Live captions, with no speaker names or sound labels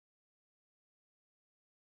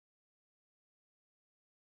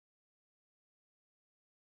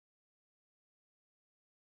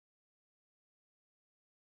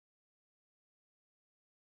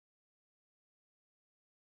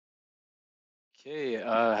Okay,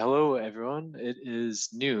 hello everyone. It is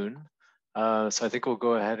noon, so I think we'll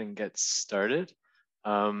go ahead and get started.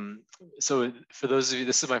 So for those of you,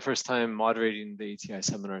 this is my first time moderating the ATI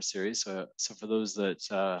seminar series. So for those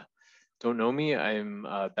that don't know me, I'm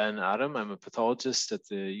Ben Adam. I'm a pathologist at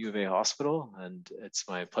the U of A hospital, and it's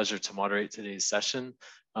my pleasure to moderate today's session.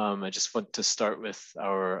 I just want to start with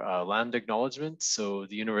our land acknowledgement. So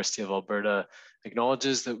the University of Alberta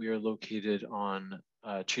acknowledges that we are located on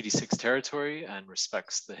Treaty 6 territory and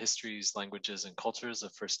respects the histories, languages, and cultures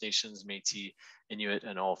of First Nations, Métis, Inuit,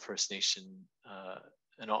 and all First Nation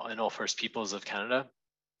and all First Peoples of Canada,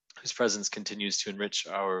 whose presence continues to enrich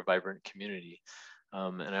our vibrant community.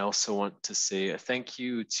 And I also want to say a thank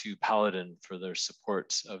you to Paladin for their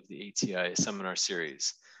support of the ATI seminar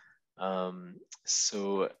series. Yeah,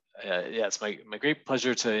 it's my great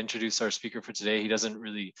pleasure to introduce our speaker for today. He doesn't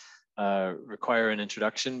really require an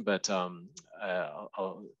introduction, but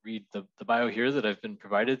I'll read the bio here that I've been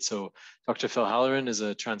provided. So Dr. Phil Halloran is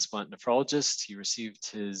a transplant nephrologist. He received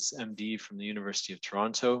his MD from the University of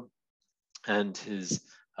Toronto and his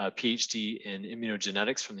PhD in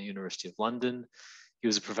immunogenetics from the University of London. He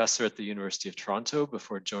was a professor at the University of Toronto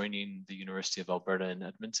before joining the University of Alberta in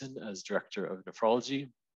Edmonton as director of nephrology.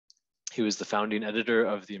 He was the founding editor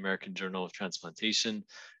of the American Journal of Transplantation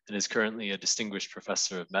and is currently a distinguished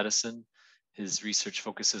professor of medicine. His research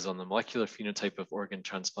focuses on the molecular phenotype of organ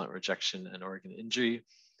transplant rejection and organ injury,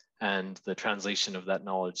 and the translation of that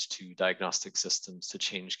knowledge to diagnostic systems to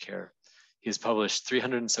change care. He has published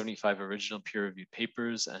 375 original peer-reviewed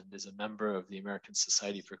papers and is a member of the American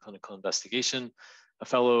Society for Clinical Investigation, a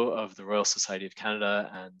fellow of the Royal Society of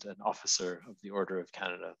Canada, and an officer of the Order of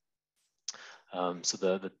Canada. So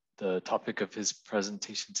the topic of his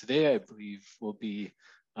presentation today, I believe, will be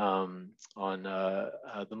on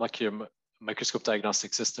the Molecular Microscope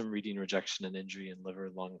Diagnostic System, reading rejection and injury in liver,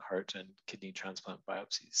 lung, heart, and kidney transplant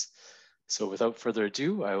biopsies. So without further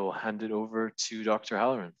ado, I will hand it over to Dr.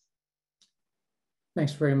 Halloran.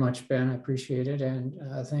 Thanks very much, Ben. I appreciate it. And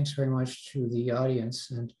thanks very much to the audience.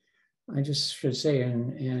 And I just should say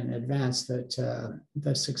in advance that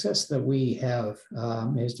the success that we have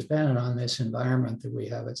is dependent on this environment that we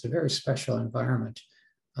have. It's a very special environment.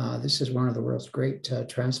 This is one of the world's great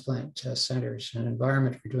transplant centers, an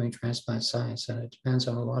environment for doing transplant science, and it depends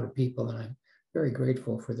on a lot of people, and I'm very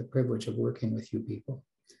grateful for the privilege of working with you people.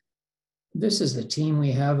 This is the team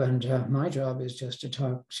we have, and my job is just to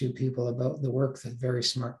talk to people about the work that very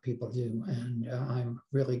smart people do, and I'm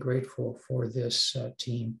really grateful for this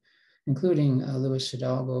team, including Luis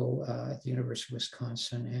Hidalgo at the University of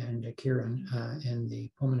Wisconsin and Kieran in the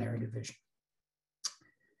pulmonary division.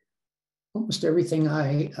 Almost everything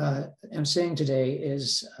I am saying today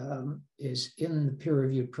is in the peer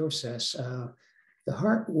review process. The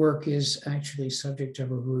heart work is actually subject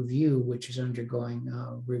of a review, which is undergoing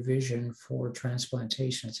revision for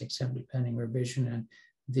transplantation. It's exempted pending revision, and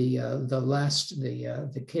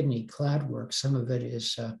the kidney clad work, some of it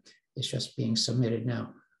is just being submitted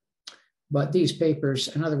now. But these papers,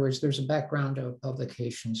 in other words, there's a background of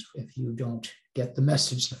publications if you don't get the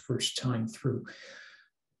message the first time through.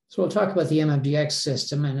 So we'll talk about the MMDx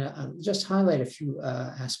system and just highlight a few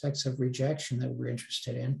aspects of rejection that we're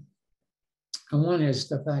interested in. And one is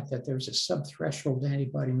the fact that there's a subthreshold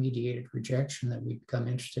antibody-mediated rejection that we've become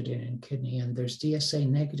interested in kidney, and there's DSA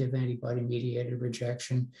negative antibody-mediated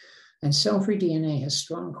rejection. And cell-free DNA has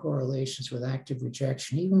strong correlations with active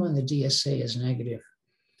rejection, even when the DSA is negative.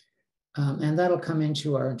 And that'll come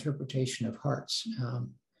into our interpretation of hearts.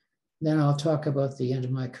 Then I'll talk about the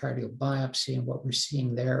endomyocardial biopsy and what we're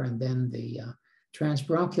seeing there, and then the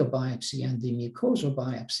transbronchial biopsy and the mucosal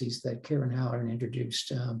biopsies that Kieran Halloran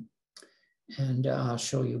introduced. And I'll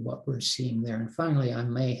show you what we're seeing there. And finally, I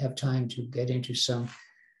may have time to get into some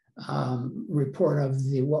report of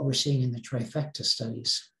what we're seeing in the trifecta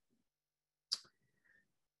studies.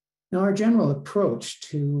 Now, our general approach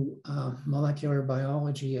to molecular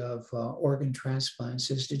biology of organ transplants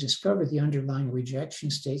is to discover the underlying rejection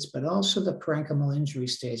states, but also the parenchymal injury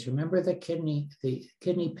states. Remember the kidney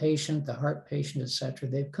patient, the heart patient, et cetera,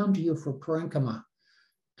 they've come to you for parenchyma.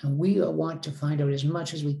 And we want to find out as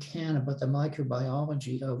much as we can about the molecular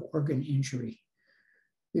biology of organ injury.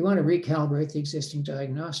 We want to recalibrate the existing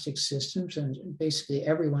diagnostic systems and basically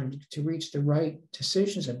everyone to reach the right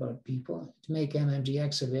decisions about people, to make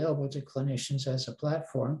MMDx available to clinicians as a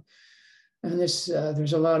platform. And there's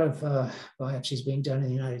a lot of biopsies being done in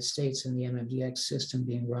the United States and the MMDx system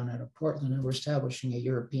being run out of Portland, and we're establishing a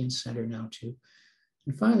European center now too.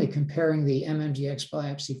 And finally, comparing the MMDx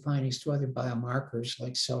biopsy findings to other biomarkers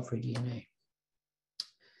like cell-free DNA.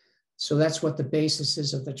 So that's what the basis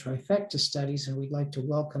is of the trifecta studies, and we'd like to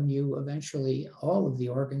welcome you eventually, all of the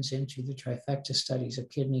organs, into the trifecta studies of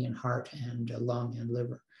kidney and heart and lung and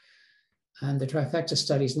liver. And the trifecta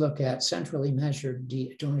studies look at centrally measured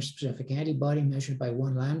donor-specific antibody measured by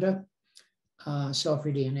 1 lambda,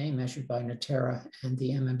 cell-free DNA measured by Natera, and the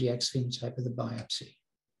MMDx phenotype of the biopsy.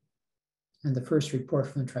 And the first report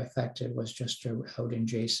from the trifecta was just out in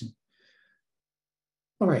JSON.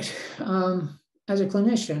 All right. As a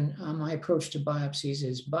clinician, my approach to biopsies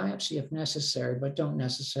is biopsy if necessary, but don't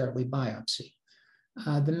necessarily biopsy.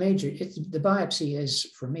 The biopsy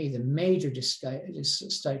is, for me, the major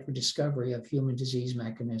site for discovery of human disease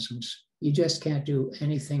mechanisms. You just can't do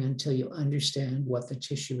anything until you understand what the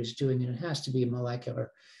tissue is doing, and it has to be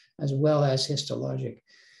molecular as well as histologic.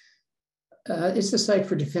 It's the site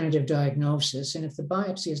for definitive diagnosis, and if the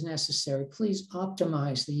biopsy is necessary, please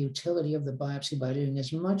optimize the utility of the biopsy by doing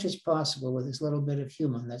as much as possible with this little bit of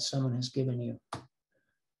human that someone has given you.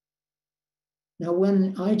 Now,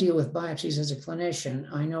 when I deal with biopsies as a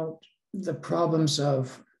clinician, I know the problems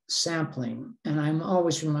of sampling, and I'm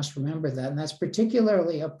always must remember that, and that's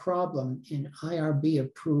particularly a problem in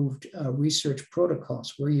IRB-approved research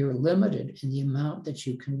protocols, where you're limited in the amount that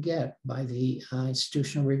you can get by the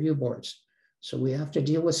institutional review boards. So we have to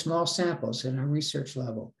deal with small samples in our research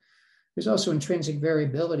level. There's also intrinsic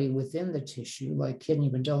variability within the tissue, like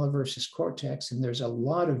kidney medulla versus cortex, and there's a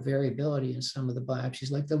lot of variability in some of the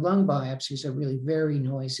biopsies, like the lung biopsies are really very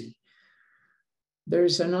noisy.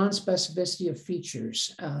 There's a non-specificity of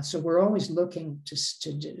features. So we're always looking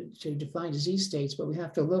to define disease states, but we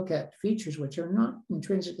have to look at features which are not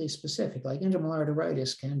intrinsically specific, like intimal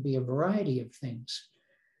arteritis can be a variety of things.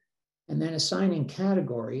 And then assigning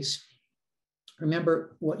categories.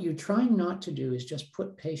 Remember, what you're trying not to do is just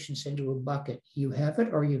put patients into a bucket. You have it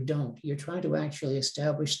or you don't. You're trying to actually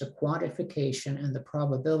establish the quantification and the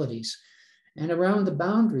probabilities. And around the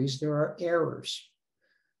boundaries, there are errors.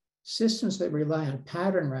 Systems that rely on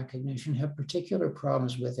pattern recognition have particular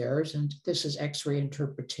problems with errors, and this is X-ray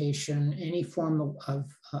interpretation, any form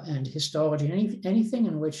of and histology, anything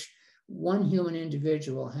in which one human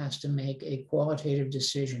individual has to make a qualitative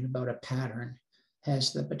decision about a pattern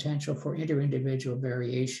has the potential for inter-individual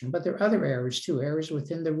variation. But there are other errors too, errors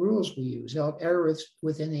within the rules we use, errors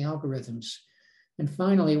within the algorithms. And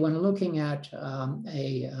finally, when looking at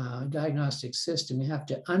a diagnostic system, you have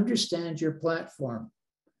to understand your platform.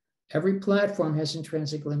 Every platform has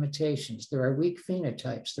intrinsic limitations. There are weak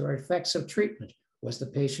phenotypes. There are effects of treatment. Was the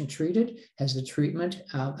patient treated? Has the treatment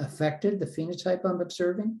affected the phenotype I'm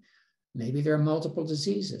observing? Maybe there are multiple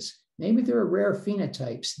diseases. Maybe there are rare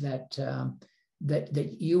phenotypes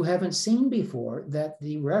that you haven't seen before, that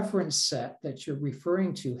the reference set that you're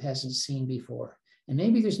referring to hasn't seen before. And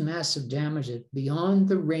maybe there's massive damage beyond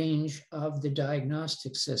the range of the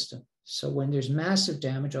diagnostic system. So when there's massive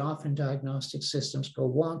damage, often diagnostic systems go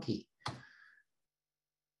wonky.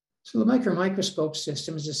 So the Molecular Microscope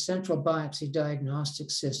system is a central biopsy diagnostic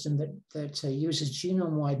system that uses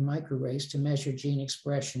genome-wide microarrays to measure gene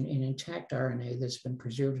expression in intact RNA that's been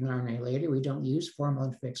preserved in RNA later. We don't use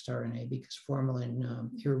formalin-fixed RNA because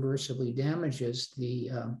formalin irreversibly damages the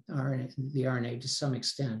RNA to some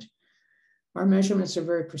extent. Our measurements are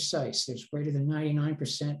very precise. There's greater than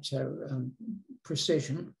 99%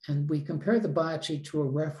 precision, and we compare the biopsy to a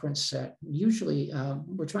reference set. Usually,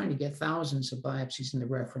 we're trying to get thousands of biopsies in the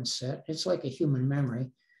reference set. It's like a human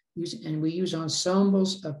memory, and we use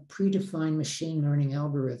ensembles of predefined machine learning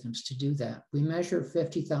algorithms to do that. We measure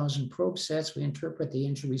 50,000 probe sets. We interpret the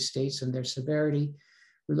injury states and their severity.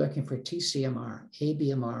 We're looking for TCMR,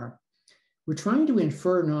 ABMR. We're trying to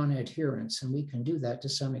infer non-adherence, and we can do that to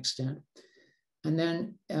some extent. And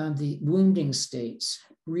then the wounding states,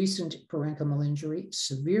 recent parenchymal injury,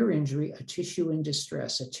 severe injury, a tissue in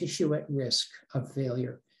distress, a tissue at risk of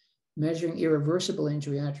failure, measuring irreversible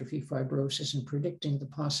injury, atrophy-fibrosis, and predicting the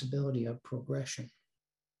possibility of progression.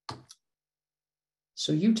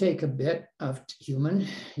 So you take a bit of human,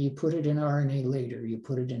 you put it in RNA later, you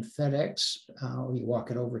put it in FedEx, or you walk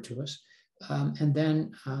it over to us, and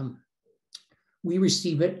then we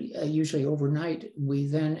receive it usually overnight. We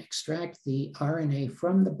then extract the RNA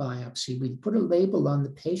from the biopsy. We put a label on the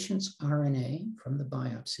patient's RNA from the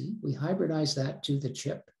biopsy. We hybridize that to the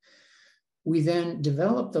chip. We then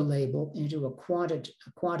develop the label into a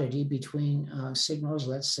quantity between signals,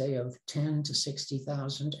 let's say of 10 to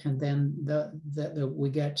 60,000, and then we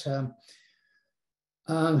get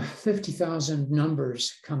 50,000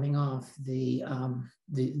 numbers coming off the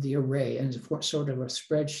array and sort of a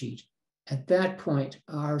spreadsheet. At that point,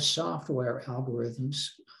 our software algorithms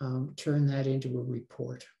turn that into a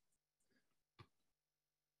report.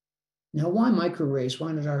 Now, why microarrays?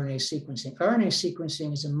 Why not RNA sequencing? RNA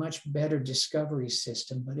sequencing is a much better discovery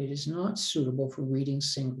system, but it is not suitable for reading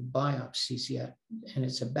single biopsies yet. And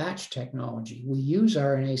it's a batch technology. We use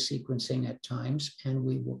RNA sequencing at times, and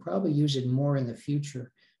we will probably use it more in the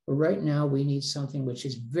future. But right now, we need something which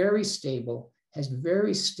is very stable, has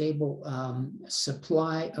very stable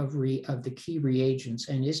supply of the key reagents,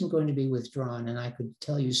 and isn't going to be withdrawn. And I could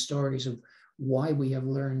tell you stories of why we have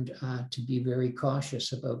learned to be very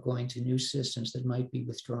cautious about going to new systems that might be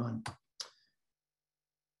withdrawn.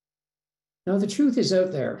 Now, the truth is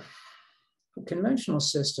out there. Conventional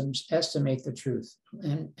systems estimate the truth,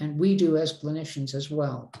 and we do as clinicians as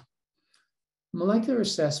well. Molecular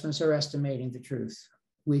assessments are estimating the truth.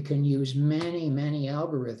 We can use many, many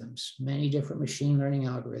algorithms, many different machine learning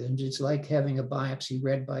algorithms. It's like having a biopsy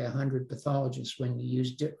read by 100 pathologists when you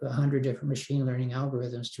use 100 different machine learning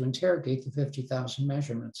algorithms to interrogate the 50,000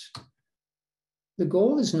 measurements. The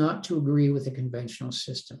goal is not to agree with the conventional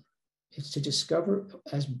system. It's to discover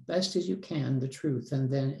as best as you can the truth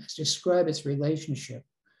and then describe its relationship.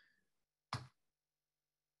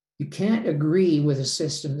 You can't agree with a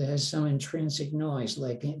system that has some intrinsic noise,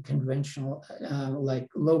 like conventional, like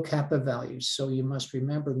low kappa values. So you must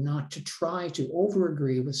remember not to try to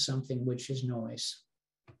over-agree with something which is noise.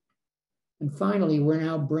 And finally, we're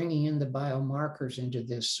now bringing in the biomarkers into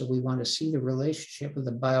this. So we want to see the relationship of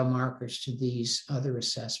the biomarkers to these other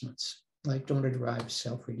assessments, like donor-derived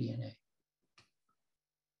cell-free DNA.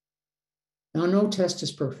 Now, no test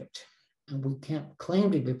is perfect. And we can't claim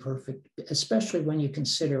to be perfect, especially when you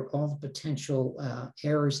consider all the potential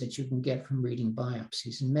errors that you can get from reading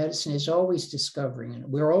biopsies. And medicine is always discovering, and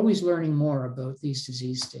we're always learning more about these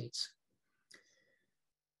disease states.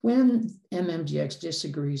 When MMDx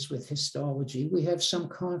disagrees with histology, we have some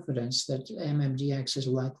confidence that MMDx is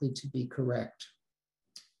likely to be correct.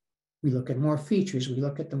 We look at more features, we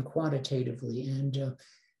look at them quantitatively, and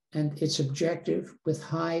it's objective with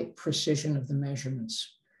high precision of the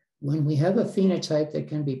measurements. When we have a phenotype that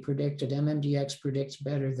can be predicted, MMDx predicts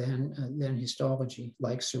better than histology,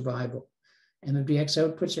 like survival. MMDx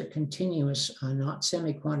outputs are continuous, not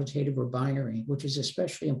semi-quantitative or binary, which is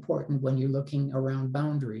especially important when you're looking around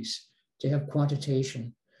boundaries to have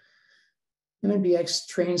quantitation. MMDx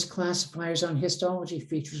trains classifiers on histology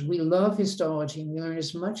features. We love histology, and we learn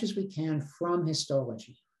as much as we can from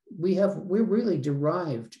histology. We're really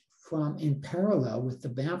derived from in parallel with the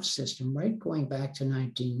BAMF system, right going back to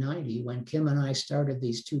 1990 when Kim and I started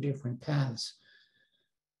these two different paths.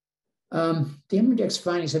 The MMDx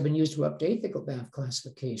findings have been used to update the BAMF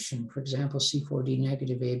classification. For example, C4d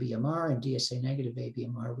negative ABMR and DSA negative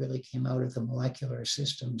ABMR really came out of the molecular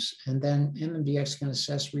systems. And then MMDx can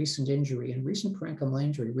assess recent injury, and recent parenchymal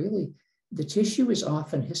injury, really, the tissue is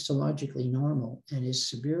often histologically normal and is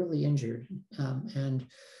severely injured. And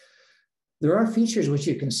there are features which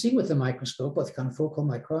you can see with the microscope, with confocal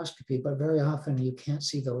microscopy, but very often you can't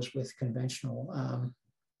see those with conventional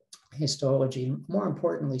histology. More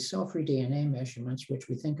importantly, cell-free DNA measurements, which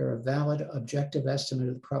we think are a valid objective estimate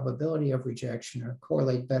of the probability of rejection, or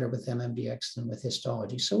correlate better with MMDx than with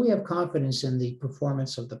histology. So we have confidence in the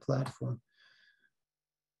performance of the platform.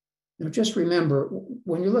 Now, just remember,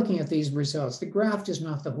 when you're looking at these results, the graph is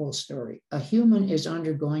not the whole story. A human is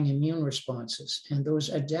undergoing immune responses, and those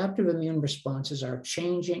adaptive immune responses are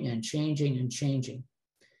changing and changing and changing.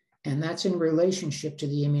 And that's in relationship to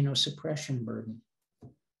the immunosuppression burden.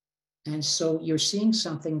 And so you're seeing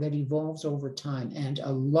something that evolves over time, and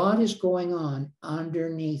a lot is going on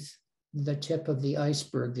underneath the tip of the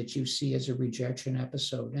iceberg that you see as a rejection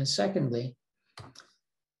episode. And secondly,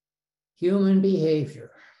 human behavior.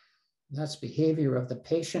 That's behavior of the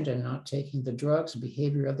patient and not taking the drugs,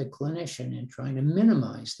 behavior of the clinician and trying to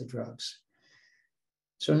minimize the drugs.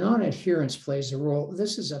 So non-adherence plays a role.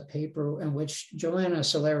 This is a paper in which Joanna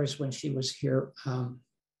Solaris, when she was here,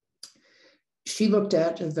 she looked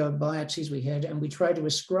at the biopsies we had, and we tried to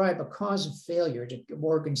ascribe a cause of failure to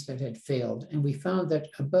organs that had failed. And we found that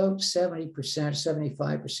about 70%,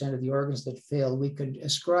 75% of the organs that failed, we could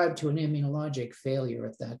ascribe to an immunologic failure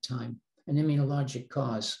at that time, an immunologic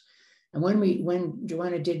cause. And when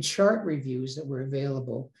Joanna did chart reviews that were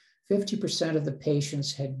available, 50% of the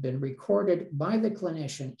patients had been recorded by the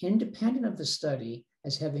clinician, independent of the study,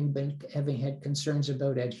 as having had concerns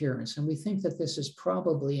about adherence. And we think that this is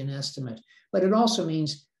probably an estimate, but it also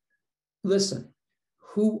means, listen,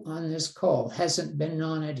 who on this call hasn't been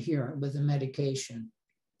non-adherent with a medication?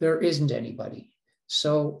 There isn't anybody.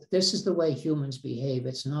 So this is the way humans behave.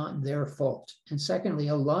 It's not their fault. And secondly,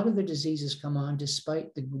 a lot of the diseases come on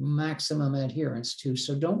despite the maximum adherence too.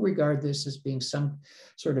 So don't regard this as being some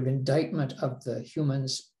sort of indictment of the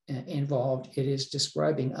humans involved. It is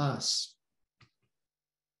describing us.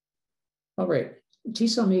 All right,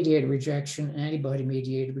 T-cell mediated rejection,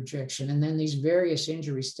 antibody-mediated rejection, and then these various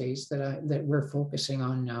injury states that we're focusing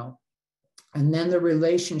on now. And then the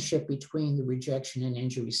relationship between the rejection and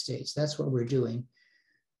injury states. That's what we're doing.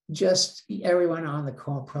 Just everyone on the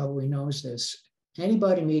call probably knows this.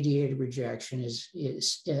 Antibody-mediated rejection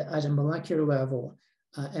is at a molecular level,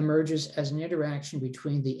 emerges as an interaction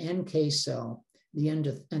between the NK cell and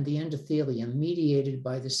the endothelium mediated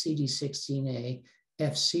by the CD16A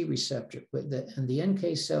Fc receptor. And the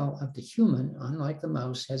NK cell of the human, unlike the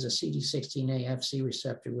mouse, has a CD16A Fc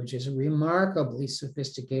receptor, which is a remarkably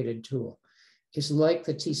sophisticated tool. It's like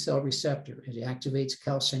the T cell receptor. It activates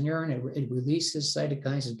calcineurin, it releases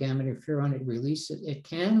cytokines and gamma interferon, it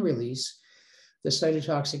can release the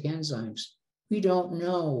cytotoxic enzymes. We don't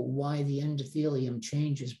know why the endothelium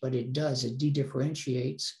changes, but it does. It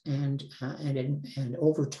dedifferentiates, and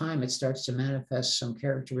over time, it starts to manifest some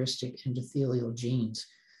characteristic endothelial genes.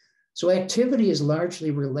 So activity is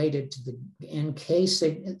largely related to the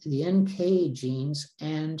NK genes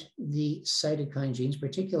and the cytokine genes,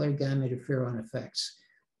 particularly gamma interferon effects.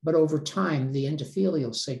 But over time, the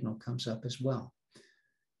endothelial signal comes up as well.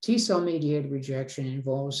 T-cell mediated rejection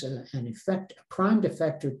involves a primed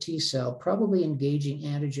effector T cell, probably engaging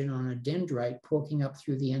antigen on a dendrite poking up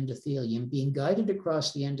through the endothelium, being guided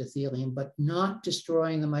across the endothelium, but not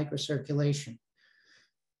destroying the microcirculation.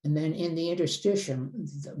 And then in the interstitium,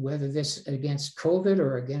 whether this against COVID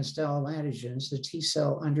or against all antigens, the T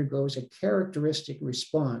cell undergoes a characteristic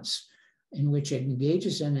response in which it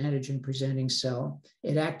engages an antigen presenting cell.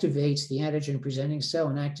 It activates the antigen presenting cell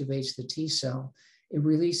and activates the T cell. It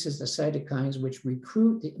releases the cytokines, which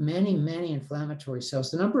recruit many, many inflammatory cells.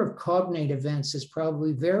 The number of cognate events is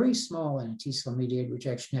probably very small in a T-cell mediated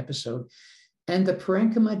rejection episode. And the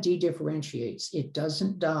parenchyma dedifferentiates. It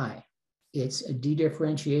doesn't die. It's a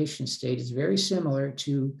dedifferentiation state. It's very similar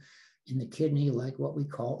to, in the kidney, like what we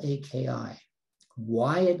call AKI.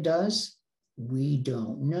 Why it does, we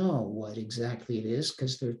don't know what exactly it is,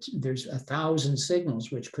 because there's 1,000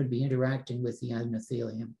 signals which could be interacting with the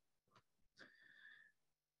endothelium.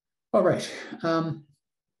 All right,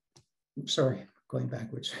 sorry, going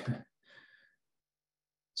backwards.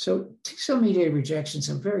 So T-cell mediated rejection is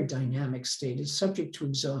a very dynamic state. It's subject to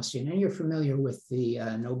exhaustion. And you're familiar with the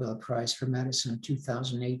Nobel Prize for Medicine in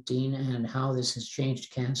 2018 and how this has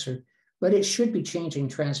changed cancer. But it should be changing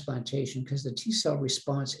transplantation, because the T-cell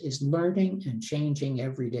response is learning and changing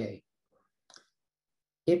every day.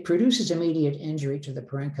 It produces immediate injury to the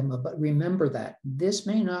parenchyma, but remember that this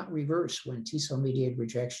may not reverse when T-cell mediated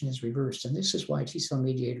rejection is reversed. And this is why T-cell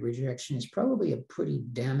mediated rejection is probably a pretty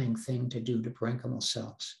damning thing to do to parenchymal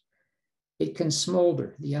cells. It can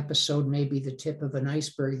smolder. The episode may be the tip of an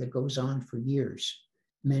iceberg that goes on for years.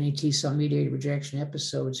 Many T-cell mediated rejection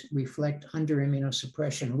episodes reflect under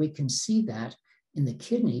immunosuppression. We can see that in the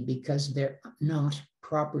kidney because they're not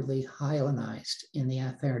properly hyalinized in the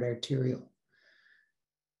afferent arteriole.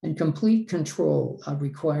 And complete control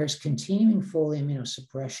requires continuing full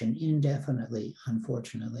immunosuppression indefinitely,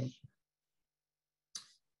 unfortunately.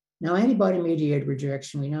 Now, antibody-mediated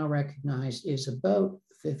rejection, we now recognize, is about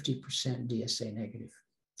 50% DSA negative.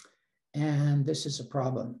 And this is a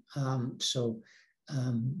problem.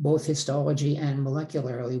 Both histology and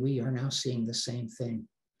molecularly, we are now seeing the same thing.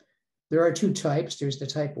 There are two types. There's the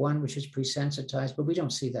type 1, which is presensitized, but we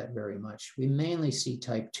don't see that very much. We mainly see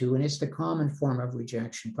type 2, and it's the common form of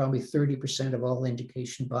rejection. Probably 30% of all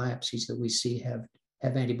indication biopsies that we see have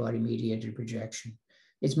antibody-mediated rejection.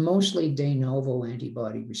 It's mostly de novo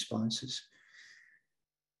antibody responses.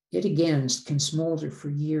 It again can smolder for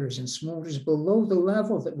years and smolders below the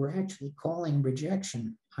level that we're actually calling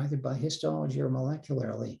rejection, either by histology or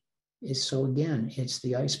molecularly. So again, it's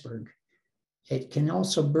the iceberg. It can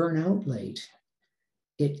also burn out late.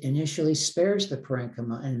 It initially spares the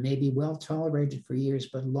parenchyma and may be well tolerated for years,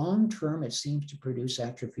 but long-term it seems to produce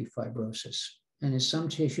atrophy-fibrosis. And in some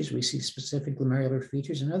tissues, we see specific glomerular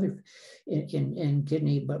features, and other in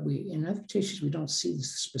kidney, but in other tissues, we don't see the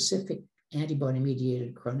specific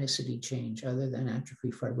antibody-mediated chronicity change other than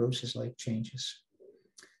atrophy-fibrosis-like changes.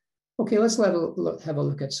 Okay, let's have a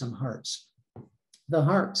look at some hearts. The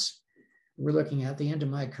hearts. We're looking at the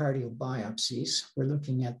endomyocardial biopsies. We're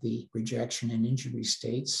looking at the rejection and injury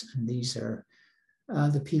states. And these are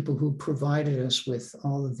the people who provided us with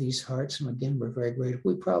all of these hearts. And again, we're very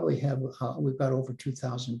grateful. We probably have, we've got over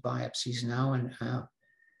 2,000 biopsies now.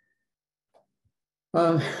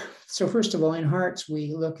 And so first of all, in hearts,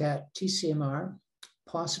 we look at TCMR,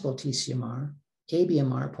 possible TCMR,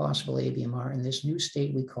 ABMR, possible ABMR, in this new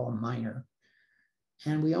state we call minor.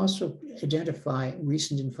 And we also identify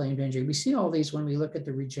recent inflamed injury. We see all these when we look at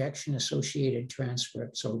the rejection-associated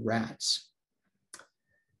transcripts, or RATs.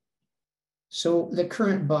 So the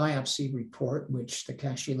current biopsy report, which the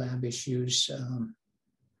Kashi lab issues,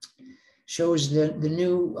 shows the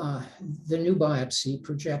new biopsy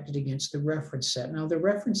projected against the reference set. Now, the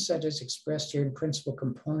reference set is expressed here in principal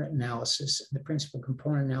component analysis. The principal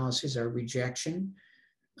component analyses are rejection,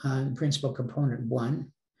 principal component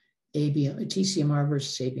 1, TCMR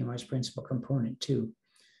versus ABMR is principal component 2.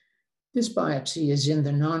 This biopsy is in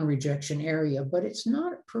the non-rejection area, but it's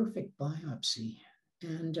not a perfect biopsy.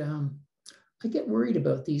 And I get worried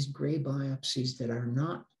about these gray biopsies that are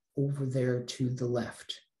not over there to the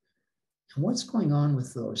left. And what's going on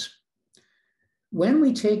with those? When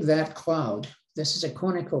we take that cloud, this is a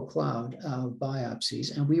conical cloud of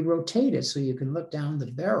biopsies, and we rotate it so you can look down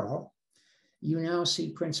the barrel, you now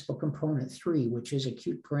see principal component 3, which is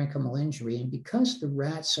acute parenchymal injury. And because the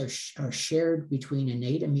RATs are shared between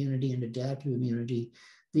innate immunity and adaptive immunity,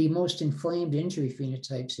 the most inflamed injury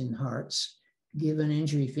phenotypes in hearts give an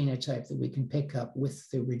injury phenotype that we can pick up with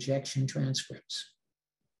the rejection transcripts.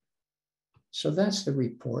 So that's the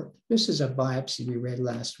report. This is a biopsy we read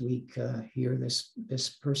last week here. This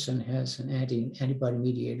person has an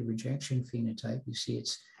antibody-mediated rejection phenotype. You see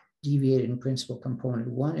it's deviated in principal component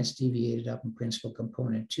 1, it's deviated up in principal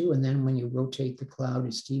component 2, and then when you rotate the cloud,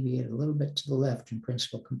 it's deviated a little bit to the left in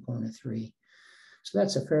principal component 3. So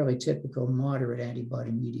that's a fairly typical moderate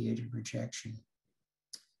antibody-mediated rejection.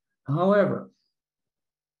 However,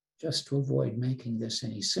 just to avoid making this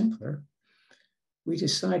any simpler, we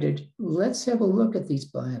decided, let's have a look at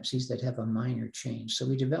these biopsies that have a minor change. So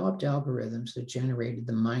we developed algorithms that generated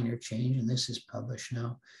the minor change, and this is published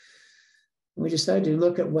now. We decided to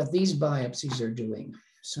look at what these biopsies are doing.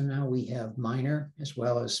 So now we have minor, as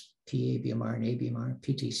well as p-ABMR and ABMR,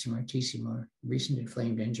 p-TCMR, TCMR, recent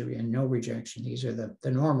inflamed injury, and no rejection. These are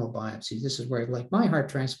the normal biopsies. This is where I'd like my heart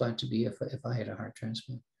transplant to be if I had a heart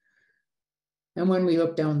transplant. And when we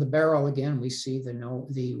look down the barrel again, we see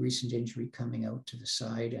the recent injury coming out to the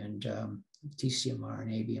side, and TCMR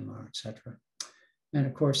and ABMR, et cetera. And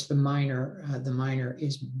of course, the minor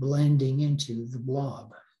is blending into the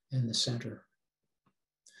blob in the center.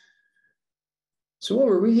 So what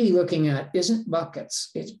we're really looking at isn't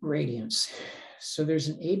buckets, it's gradients. So there's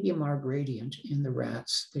an ABMR gradient in the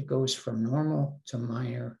rats that goes from normal to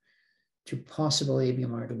minor to possible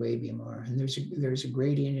ABMR to ABMR. And there's a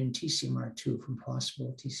gradient in TCMR too, from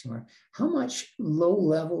possible TCMR. How much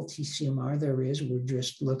low-level TCMR there is, we're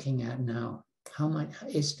just looking at now. How much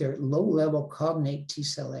is there low-level cognate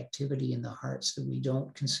T-cell activity in the hearts that we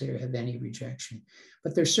don't consider have any rejection?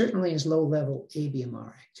 But there certainly is low-level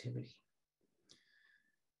ABMR activity.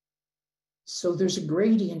 So there's a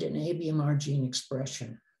gradient in ABMR gene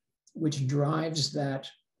expression, which drives that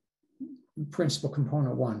principal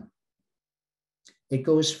component 1. It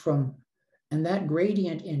goes from, and that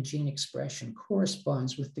gradient in gene expression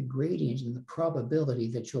corresponds with the gradient in the probability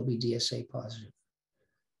that you'll be DSA positive.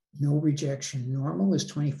 No rejection. Normal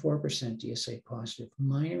is 24% DSA positive.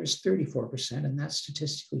 Minor is 34%, and that's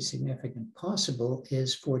statistically significant. Possible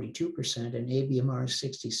is 42%, and ABMR is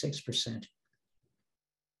 66%.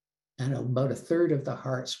 And about a third of the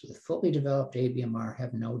hearts with fully developed ABMR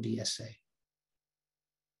have no DSA.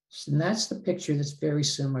 And that's the picture that's very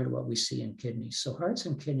similar to what we see in kidneys. So hearts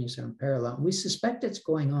and kidneys are in parallel. We suspect it's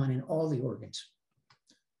going on in all the organs.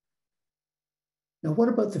 Now, what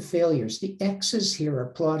about the failures? The X's here are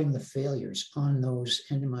plotting the failures on those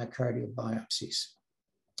endomyocardial biopsies.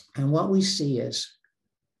 And what we see is,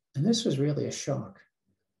 and this was really a shock.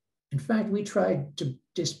 In fact, we tried to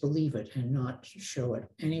disbelieve it and not show it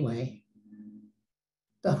anyway.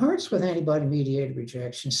 The hearts with antibody-mediated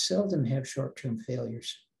rejection seldom have short-term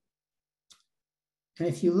failures. And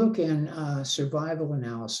if you look in survival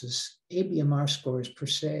analysis, ABMR scores per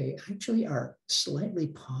se actually are slightly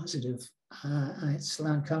positive. It's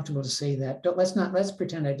uncomfortable to say that. Let's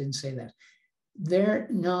pretend I didn't say that. They're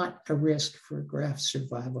not a risk for graft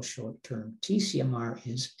survival short term. TCMR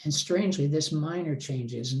is, and strangely, this minor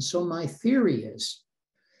change is. And so my theory is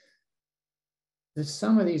that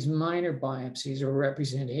some of these minor biopsies will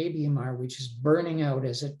represent ABMR, which is burning out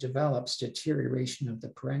as it develops deterioration of the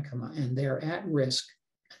parenchyma, and they're at risk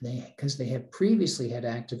because they have previously had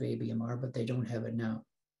active ABMR, but they don't have it now.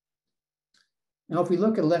 Now, if we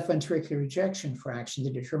look at left ventricular ejection fraction,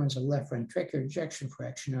 that determines a left ventricular ejection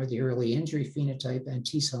fraction are the early injury phenotype and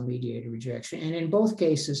T-cell mediated rejection. And in both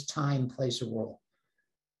cases, time plays a role.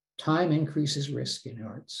 Time increases risk in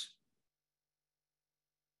hearts.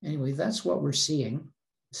 Anyway, that's what we're seeing.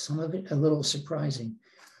 Some of it a little surprising.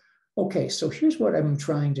 Okay, so here's what I'm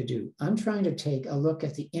trying to do. I'm trying to take a look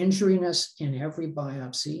at the injuriness in every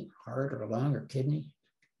biopsy, heart or lung or kidney,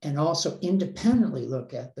 and also independently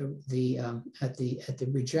look at the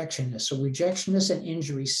rejectionness. So rejectionness and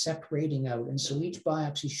injury separating out. And so each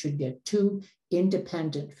biopsy should get two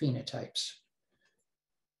independent phenotypes.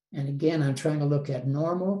 And again, I'm trying to look at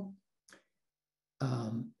normal,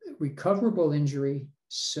 recoverable injury,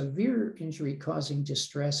 severe injury causing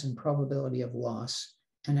distress and probability of loss,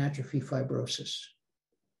 and atrophy-fibrosis.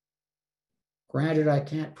 Granted, I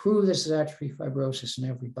can't prove this is atrophy-fibrosis in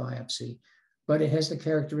every biopsy, but it has the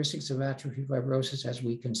characteristics of atrophy-fibrosis as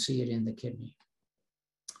we can see it in the kidney.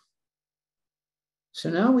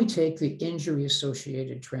 So now we take the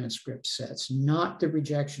injury-associated transcript sets, not the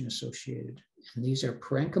rejection-associated. And these are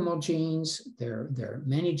parenchymal genes. There are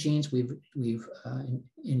many genes we've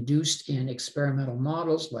induced in experimental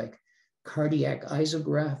models like cardiac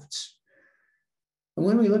isografts. And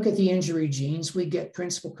when we look at the injury genes, we get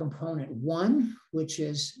principal component 1, which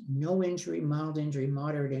is no injury, mild injury,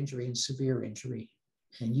 moderate injury, and severe injury.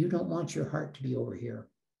 And you don't want your heart to be over here.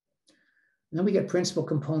 And then we get principal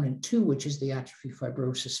component 2, which is the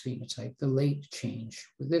atrophy-fibrosis phenotype, the late change.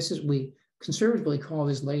 This is, we conservatively call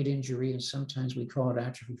this late injury, and sometimes we call it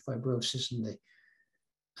atrophy-fibrosis.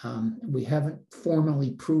 And we haven't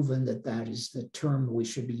formally proven that that is the term we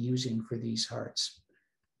should be using for these hearts.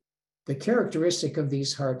 The characteristic of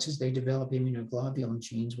these hearts is they develop immunoglobulin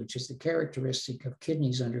genes, which is the characteristic of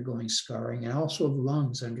kidneys undergoing scarring and also of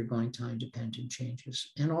lungs undergoing time-dependent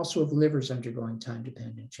changes, and also of livers undergoing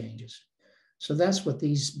time-dependent changes. So that's what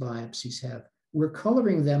these biopsies have. We're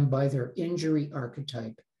coloring them by their injury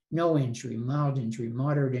archetype: no injury, mild injury,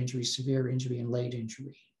 moderate injury, severe injury, and late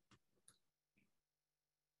injury.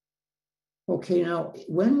 Okay, now,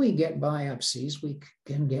 when we get biopsies, we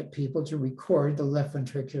can get people to record the left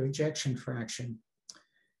ventricular ejection fraction.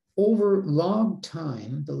 Over log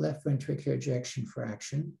time, the left ventricular ejection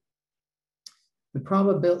fraction, the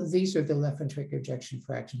probability, these are the left ventricular ejection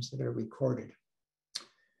fractions that are recorded.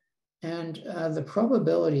 And the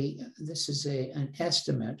probability, this is an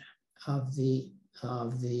estimate of the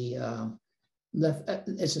left,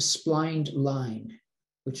 it's a splined line,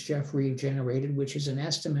 which Jeff Reed generated, which is an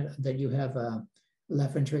estimate that you have a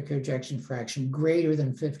left ventricular ejection fraction greater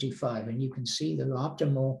than 55. And you can see the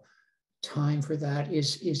optimal time for that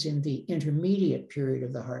is in the intermediate period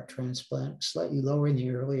of the heart transplant, slightly lower in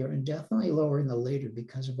the earlier and definitely lower in the later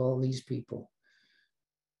because of all these people.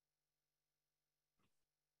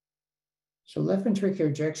 So left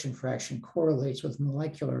ventricular ejection fraction correlates with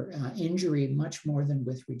molecular injury much more than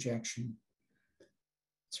with rejection.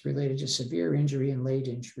 It's related to severe injury and late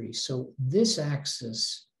injury. So this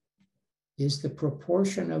axis is the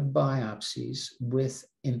proportion of biopsies with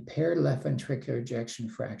impaired left ventricular ejection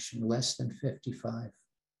fraction, less than 55.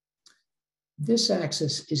 This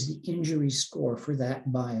axis is the injury score for that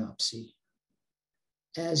biopsy.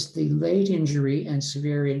 As the late injury and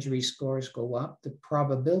severe injury scores go up, the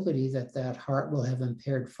probability that that heart will have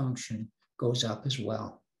impaired function goes up as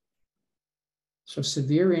well. So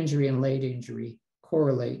severe injury and late injury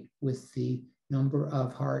correlate with the number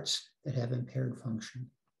of hearts that have impaired function.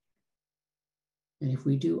 And if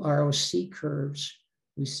we do ROC curves,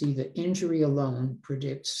 we see that injury alone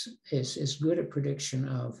is as good a prediction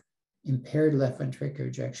of impaired left ventricular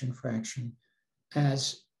ejection fraction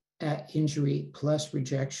as at injury plus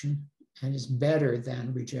rejection, and is better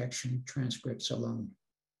than rejection transcripts alone.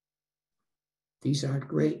 These aren't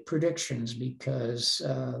great predictions because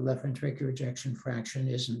left ventricular ejection fraction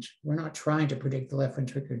isn't, we're not trying to predict the left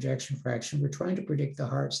ventricular ejection fraction, we're trying to predict the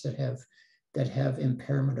hearts that have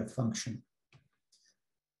impairment of function.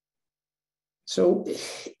 So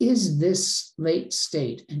is this late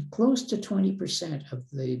state, and close to 20% of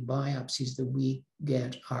the biopsies that we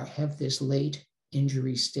get have this late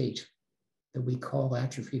injury state that we call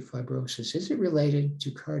atrophy-fibrosis. Is it related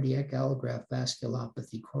to cardiac allograft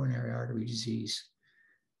vasculopathy, coronary artery disease?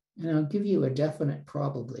 And I'll give you a definite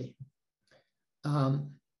probably.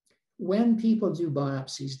 When people do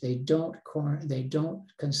biopsies, they don't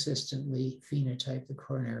consistently phenotype the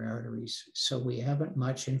coronary arteries. So we haven't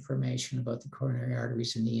much information about the coronary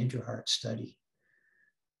arteries in the inter-heart study.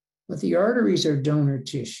 But the arteries are donor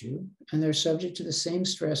tissue, and they're subject to the same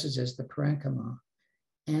stresses as the parenchyma.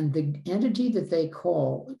 And the entity that they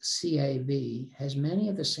call CAV has many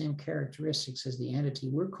of the same characteristics as the entity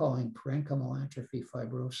we're calling parenchymal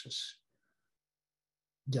atrophy-fibrosis.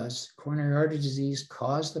 Does coronary artery disease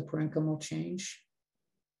cause the parenchymal change?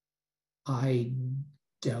 I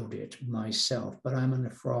doubt it myself, but I'm a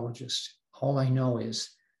nephrologist. All I know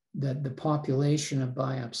is that the population of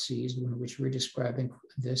biopsies in which we're describing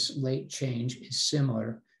this late change is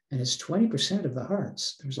similar, And it's 20% of the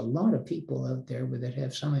hearts. There's a lot of people out there that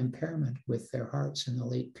have some impairment with their hearts in the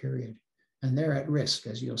late period, and they're at risk,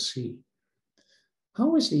 as you'll see.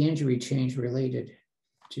 How is the injury change related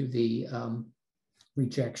to the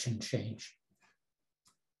rejection change?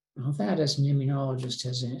 Now that, as an immunologist,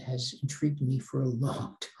 has intrigued me for a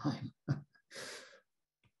long time.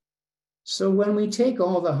 So when we take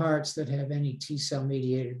all the hearts that have any T-cell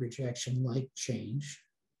mediated rejection-like change,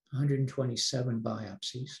 127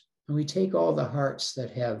 biopsies, and we take all the hearts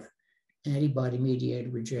that have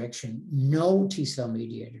antibody-mediated rejection, no T-cell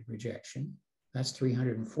mediated rejection, that's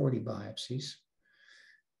 340 biopsies,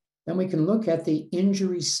 then we can look at the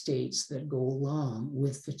injury states that go along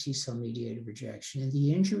with the T-cell mediated rejection and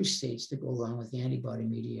the injury states that go along with the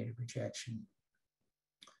antibody-mediated rejection.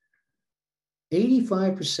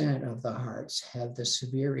 85% of the hearts have the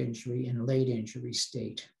severe injury and late injury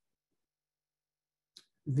state.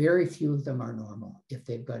 Very few of them are normal if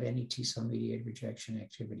they've got any T-cell mediated rejection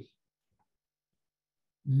activity.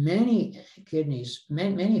 Many kidneys,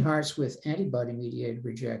 many hearts with antibody-mediated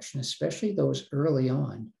rejection, especially those early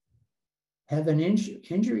on, have an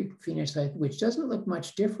injury phenotype which doesn't look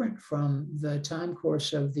much different from the time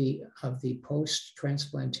course of the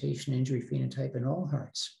post-transplantation injury phenotype in all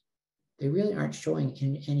hearts. They really aren't showing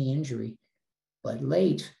any injury, but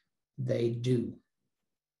late they do.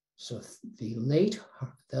 So the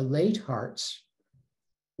late hearts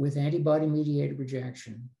with antibody-mediated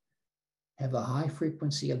rejection have a high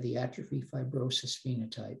frequency of the atrophy-fibrosis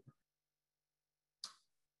phenotype.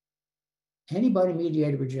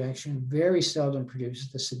 Antibody-mediated rejection very seldom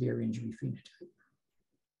produces the severe injury phenotype.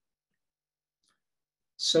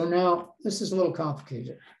 So now, this is a little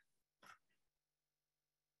complicated.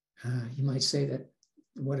 You might say that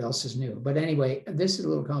what else is new? But anyway, this is a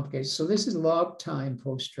little complicated. So this is log time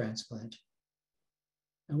post-transplant.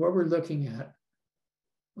 And what we're looking at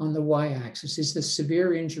on the y-axis is the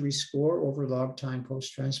severe injury score over log time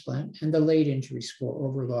post-transplant and the late injury score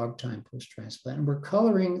over log time post-transplant. And we're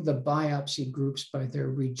coloring the biopsy groups by their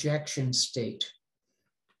rejection state.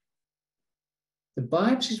 The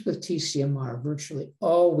biopsies with TCMR virtually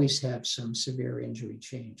always have some severe injury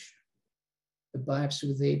change. The biopsies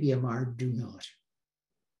with ABMR do not.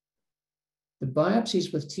 The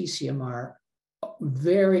biopsies with TCMR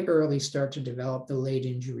very early start to develop the late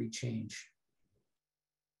injury change.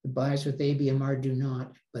 The biopsies with ABMR do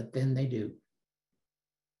not, but then they do.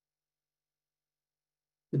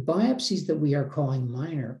 The biopsies that we are calling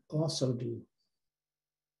minor also do.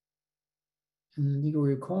 And you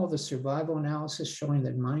recall the survival analysis showing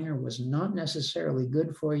that minor was not necessarily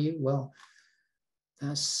good for you. Well,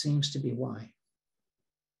 that seems to be why.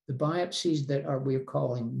 The biopsies that we're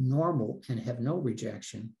calling normal and have no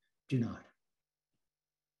rejection do not.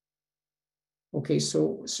 Okay,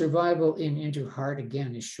 so survival in inter-heart,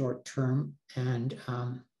 again, is short-term, and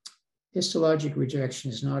histologic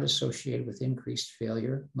rejection is not associated with increased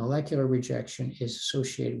failure. Molecular rejection is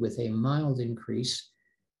associated with a mild increase,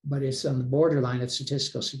 but it's on the borderline of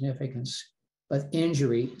statistical significance. But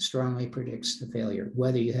injury strongly predicts the failure,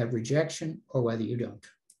 whether you have rejection or whether you don't.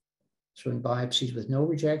 So in biopsies with no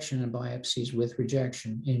rejection and biopsies with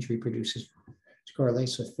rejection, injury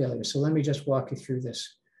correlates with failure. So let me just walk you through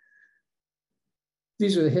this.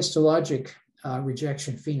 These are the histologic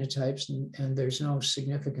rejection phenotypes, and there's no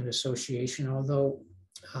significant association, although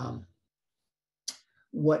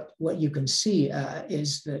what you can see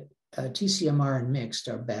is that TCMR and mixed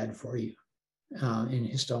are bad for you in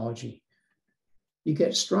histology. You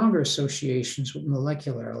get stronger associations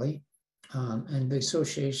molecularly, and the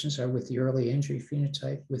associations are with the early injury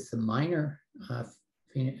phenotype, with the minor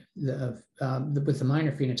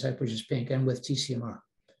phenotype, which is pink, and with TCMR.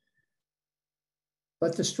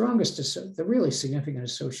 But the strongest, the really significant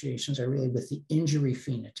associations are really with the injury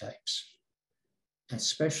phenotypes,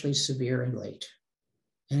 especially severe and late.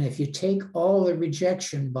 And if you take all the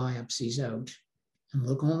rejection biopsies out and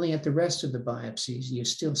look only at the rest of the biopsies, you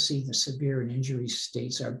still see the severe and injury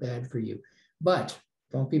states are bad for you. But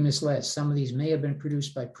don't be misled. Some of these may have been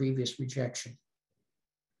produced by previous rejection.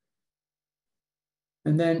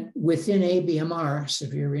 And then within ABMR,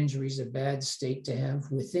 severe injury is a bad state to have.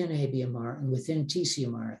 Within ABMR and within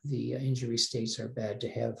TCMR, the injury states are bad to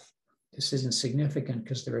have. This isn't significant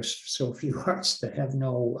because there are so few hearts that have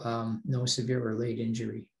no severe or late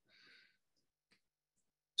injury.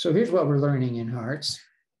 So here's what we're learning in hearts.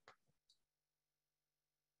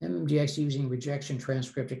 MMDx using rejection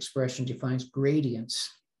transcript expression defines gradients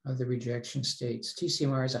of the rejection states.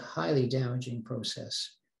 TCMR is a highly damaging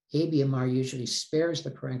process. ABMR usually spares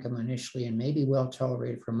the parenchyma initially and may be well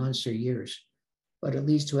tolerated for months or years, but it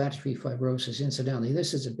leads to atrophy-fibrosis. Incidentally,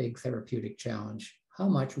 this is a big therapeutic challenge. how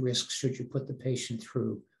much risk should you put the patient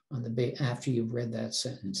through on the after you've read that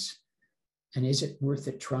sentence? And is it worth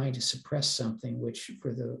it trying to suppress something which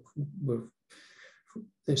for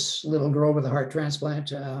this little girl with a heart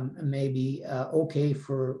transplant may be okay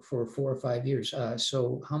for 4 or 5 years.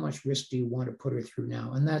 So how much risk do you want to put her through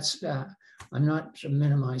now? And that's, I'm not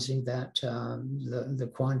minimizing that,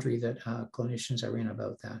 the quandary that clinicians are in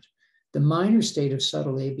about that. The minor state of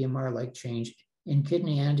subtle ABMR-like change in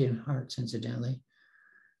kidney and in hearts, incidentally,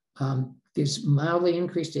 gives mildly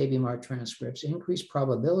increased ABMR transcripts, increased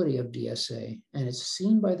probability of DSA, and it's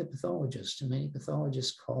seen by the pathologist, and many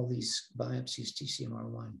pathologists call these biopsies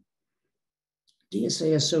TCMR1.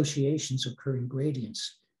 DSA associations occur in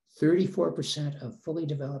gradients. 34% of fully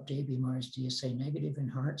developed ABMR is DSA negative in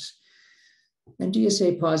hearts, and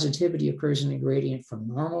DSA positivity occurs in a gradient from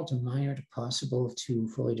normal to minor to possible to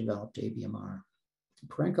fully developed ABMR.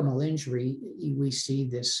 Parenchymal injury, we see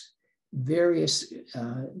this various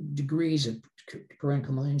degrees of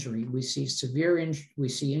parenchymal injury. We see severe injury, we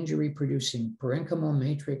see injury producing parenchymal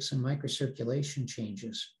matrix and microcirculation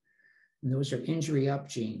changes. And those are injury up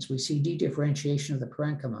genes. We see dedifferentiation of the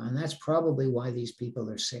parenchyma, and that's probably why these people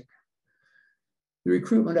are sick. The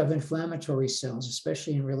recruitment of inflammatory cells,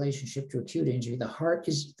 especially in relationship to acute injury, the heart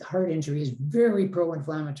injury is very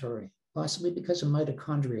pro-inflammatory, possibly because of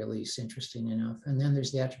mitochondrial release, interesting enough. And then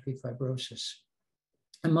there's the atrophy-fibrosis.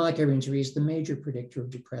 And molecular injury is the major predictor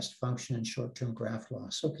of depressed function and short-term graft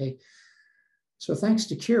loss. Okay, so thanks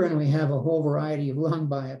to Kieran, we have a whole variety of lung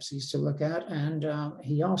biopsies to look at. And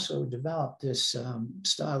he also developed this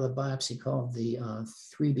style of biopsy called the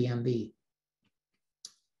 3BMB.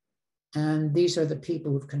 And these are the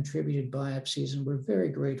people who've contributed biopsies, and we're very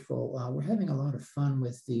grateful. We're having a lot of fun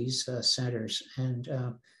with these centers. And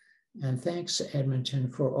thanks,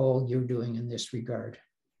 Edmonton, for all you're doing in this regard.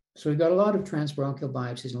 So we've got a lot of transbronchial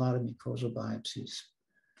biopsies, a lot of mucosal biopsies.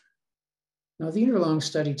 Now, the interlung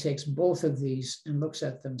study takes both of these and looks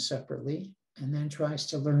at them separately, and then tries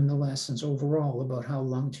to learn the lessons overall about how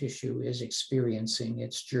lung tissue is experiencing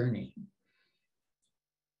its journey.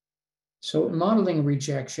 So in modeling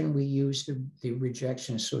rejection, we use the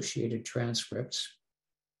rejection-associated transcripts.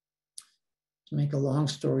 To make a long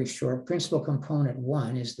story short, principal component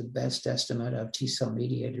 1 is the best estimate of T-cell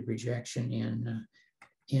mediated rejection in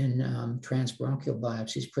transbronchial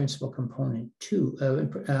biopsies. Principal component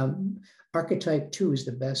 2, archetype 2 is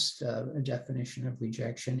the best definition of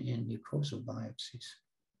rejection in mucosal biopsies.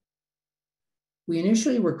 We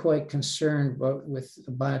initially were quite concerned with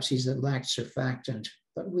biopsies that lacked surfactant,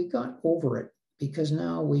 but we got over it because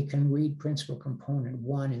now we can read principal component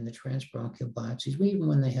 1 in the transbronchial biopsies, even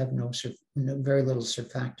when they have very little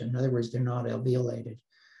surfactant. In other words, they're not alveolated.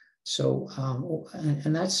 So,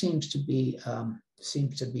 and that seems to be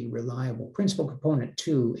reliable. Principal component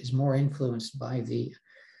 2 is more influenced by the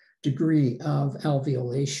degree of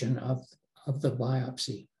alveolation of the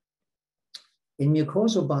biopsy. In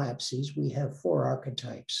mucosal biopsies, we have 4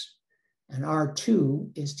 archetypes, and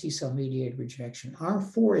R2 is T-cell mediated rejection.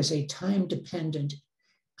 R4 is a time-dependent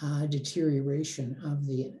deterioration of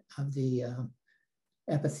the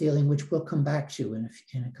epithelium, which we'll come back to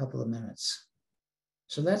in a couple of minutes.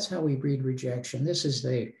 So that's how we read rejection. This is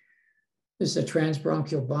the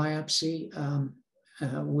transbronchial biopsy,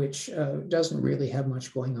 which doesn't really have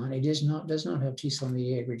much going on. It does not have T-cell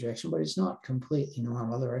mediated rejection, but it's not completely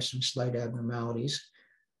normal. There are some slight abnormalities.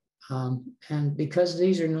 And because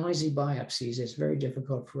these are noisy biopsies, it's very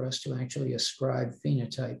difficult for us to actually ascribe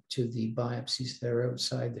phenotype to the biopsies that are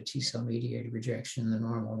outside the T-cell mediated rejection in the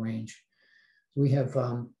normal range. We have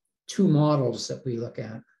 2 models that we look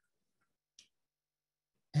at.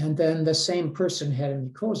 And then the same person had a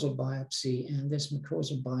mucosal biopsy, and this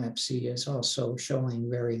mucosal biopsy is also showing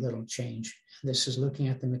very little change. This is looking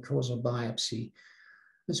at the mucosal biopsy.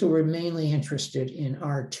 And so we're mainly interested in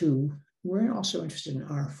R2. We're also interested in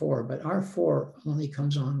R4, but R4 only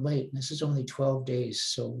comes on late. And this is only 12 days,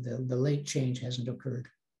 so the late change hasn't occurred.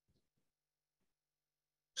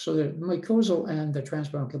 So the mucosal and the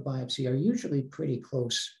transbronchial biopsy are usually pretty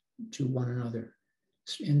close to one another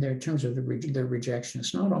in their terms of their rejection.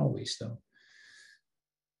 It's not always, though.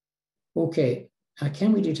 Okay,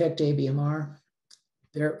 can we detect ABMR?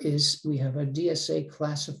 We have a DSA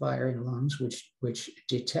classifier in lungs which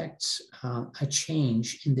detects a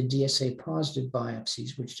change in the DSA positive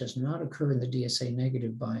biopsies, which does not occur in the DSA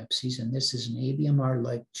negative biopsies, and this is an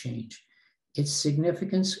ABMR-like change. Its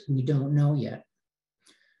significance, we don't know yet.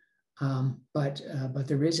 But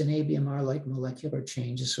there is an ABMR-like molecular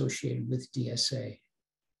change associated with DSA.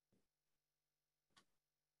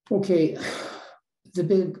 Okay, the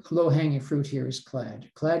big low-hanging fruit here is CLAD.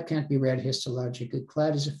 CLAD can't be read histologically.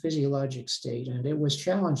 CLAD is a physiologic state, and it was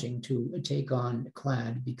challenging to take on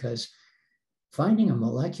CLAD because finding a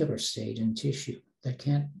molecular state in tissue that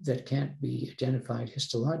can't be identified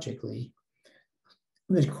histologically,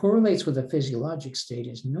 that correlates with a physiologic state,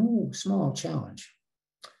 is no small challenge.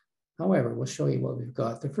 However, we'll show you what we've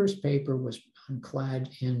got. The first paper was on CLAD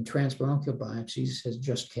in transbronchial biopsies, has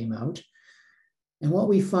just came out. And what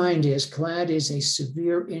we find is CLAD is a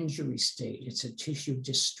severe injury state. It's a tissue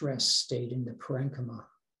distress state in the parenchyma.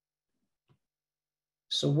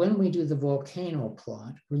 So when we do the volcano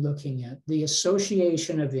plot, we're looking at the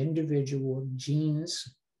association of individual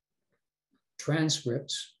genes,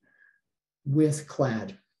 transcripts, with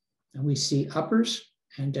CLAD. And we see uppers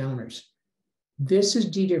and downers. This is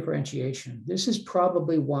dedifferentiation. This is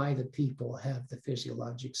probably why the people have the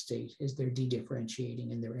physiologic state, is they're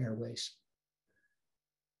dedifferentiating in their airways.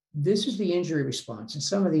 This is the injury response, and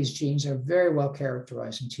some of these genes are very well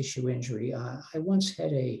characterized in tissue injury. I once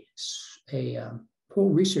had a whole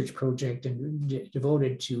research project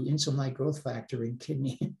devoted to insulin-like growth factor in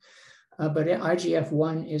kidney, but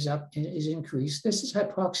IGF-1 is increased. This is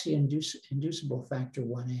hypoxia-inducible factor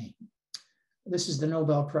 1A. This is the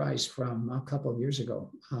Nobel Prize from a couple of years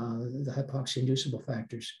ago, the hypoxia-inducible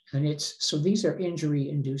factors. And so these are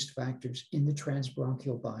injury-induced factors in the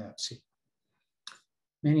transbronchial biopsy.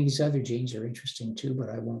 Many of these other genes are interesting too, but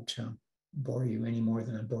I won't bore you any more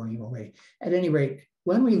than I'm boring you already. At any rate,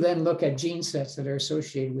 when we then look at gene sets that are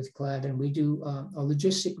associated with CLAD, and we do a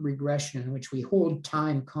logistic regression in which we hold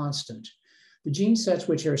time constant, the gene sets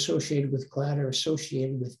which are associated with CLAD are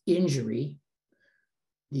associated with injury,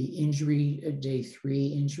 the injury day 3,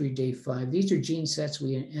 injury day 5. These are gene sets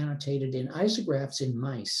we annotated in isographs in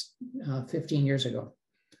mice 15 years ago.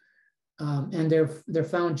 And they're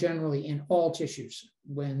found generally in all tissues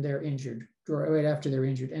when they're injured, right after they're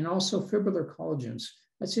injured, and also fibrillar collagens.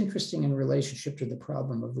 That's interesting in relationship to the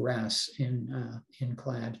problem of RAS in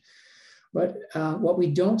CLAD. But what we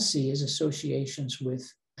don't see is associations with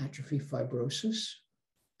atrophy-fibrosis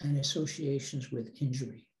and associations with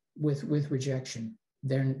injury, with rejection.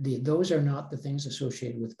 Those are not the things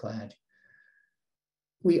associated with CLAD.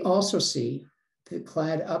 We also see the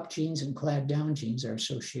CLAD up genes and CLAD down genes are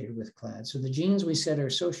associated with CLAD. So the genes we said are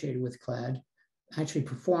associated with CLAD actually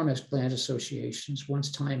perform as CLAD associations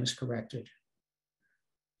once time is corrected.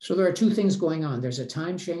 So there are two things going on. There's a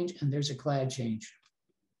time change and there's a CLAD change.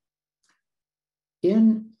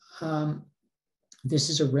 This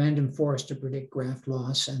is a random forest to predict graft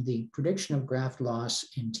loss, and the prediction of graft loss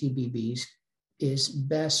in TBBs is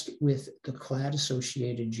best with the CLAD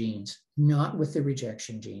associated genes, not with the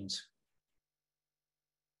rejection genes.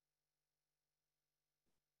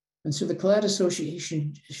 And so the CLAD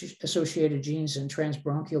associated genes in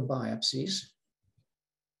transbronchial biopsies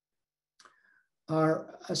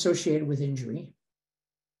are associated with injury.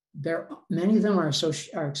 Many of them are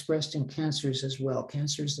expressed in cancers as well.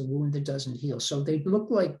 Cancer is the wound that doesn't heal. So they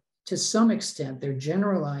look like, to some extent, they're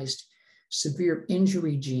generalized severe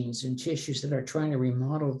injury genes in tissues that are trying to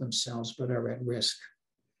remodel themselves but are at risk.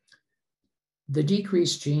 The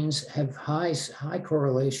decreased genes have high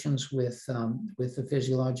correlations with the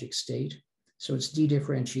physiologic state. So it's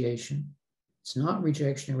dedifferentiation. It's not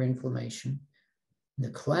rejection or inflammation. The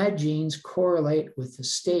CLAD genes correlate with the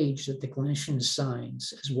stage that the clinician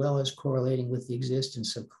assigns, as well as correlating with the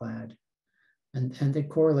existence of CLAD. And it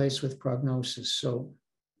correlates with prognosis. So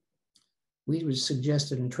we would suggest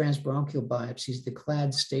that in transbronchial biopsies, the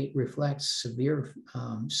CLAD state reflects severe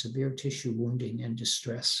tissue wounding and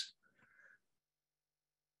distress.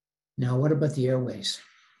 Now, what about the airways?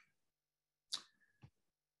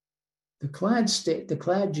 The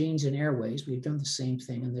CLAD genes in airways, we've done the same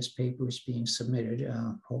thing, and this paper is being submitted,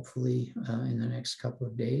 hopefully in the next couple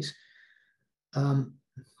of days.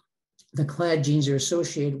 The CLAD genes are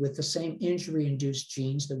associated with the same injury-induced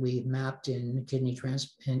genes that we mapped in kidney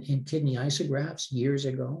isographs years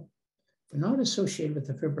ago. They're not associated with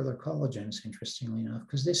the fibrillar collagens, interestingly enough,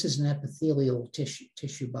 because this is an epithelial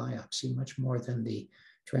tissue biopsy, much more than the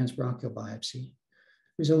transbronchial biopsy.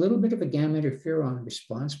 There's a little bit of a gamma interferon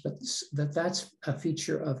response, but that's a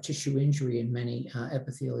feature of tissue injury in many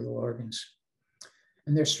epithelial organs.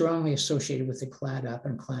 And they're strongly associated with the CLAD up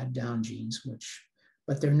and CLAD down genes,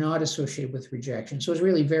 but they're not associated with rejection. So it's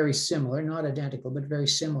really very similar, not identical, but very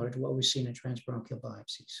similar to what we've seen in transbronchial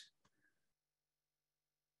biopsies.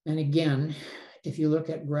 And again, if you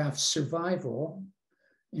look at graft survival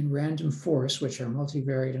in random forests, which are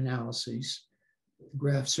multivariate analyses,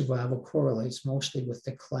 graft survival correlates mostly with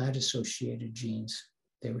the CLAD-associated genes.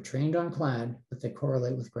 They were trained on CLAD, but they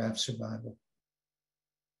correlate with graft survival.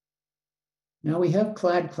 Now we have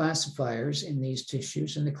clad classifiers in these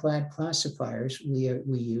tissues, and the clad classifiers we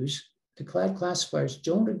use, the clad classifiers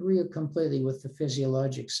don't agree completely with the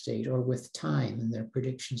physiologic state or with time in their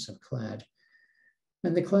predictions of clad.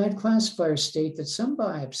 And the clad classifiers state that some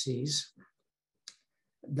biopsies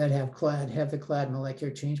that have the clad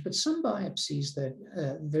molecular change, but some biopsies that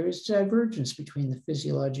there is divergence between the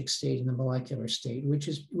physiologic state and the molecular state, which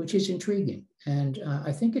is intriguing, and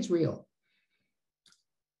I think it's real.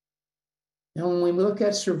 Now, when we look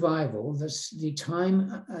at survival, the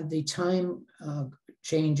time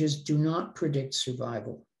changes do not predict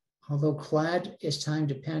survival. Although clad is time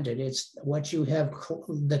dependent, it's what you have,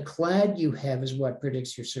 the clad you have is what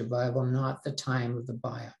predicts your survival, not the time of the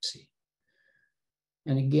biopsy.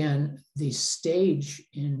 And again, the stage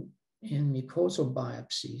in mucosal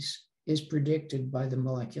biopsies is predicted by the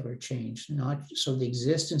molecular change. So the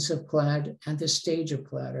existence of clad and the stage of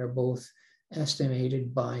clad are both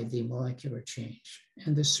estimated by the molecular change,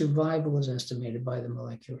 and the survival is estimated by the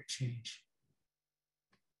molecular change.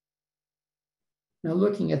 Now,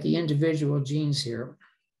 looking at the individual genes here,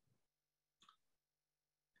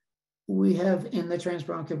 we have in the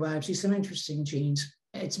transbronchial biopsy some interesting genes.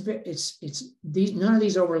 None of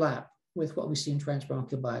these overlap with what we see in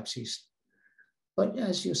transbronchial biopsies. But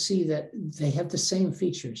as you'll see that they have the same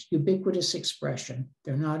features, ubiquitous expression.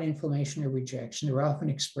 They're not inflammation or rejection. They're often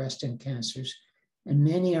expressed in cancers, and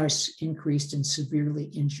many are increased in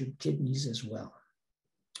severely injured kidneys as well.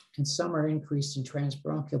 And some are increased in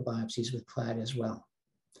transbronchial biopsies with clad as well.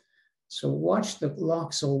 So watch the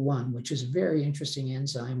LOXL1, which is a very interesting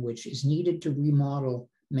enzyme, which is needed to remodel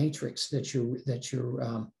matrix that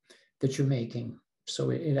you're making. So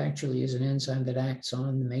it actually is an enzyme that acts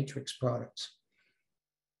on the matrix products.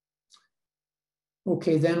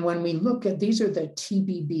 Okay, then when we look at, these are the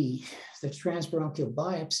TBB, the transbronchial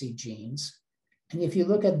biopsy genes. And if you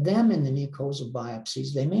look at them in the mucosal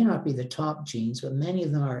biopsies, they may not be the top genes, but many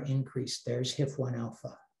of them are increased. There's HIF1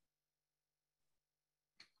 alpha.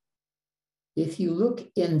 If you look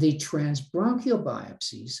in the transbronchial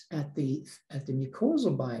biopsies at the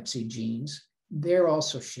mucosal biopsy genes, they're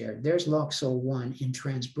also shared. There's LOXL1 in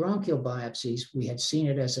transbronchial biopsies. We had seen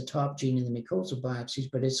it as a top gene in the mucosal biopsies,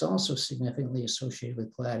 but it's also significantly associated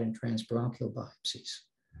with clad in transbronchial biopsies.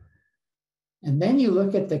 And then you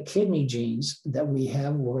look at the kidney genes that we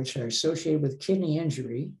have, which are associated with kidney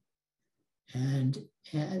injury. And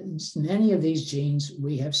many of these genes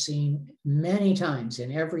we have seen many times.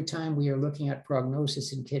 And every time we are looking at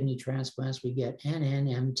prognosis in kidney transplants, we get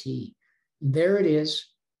NNMT. And there it is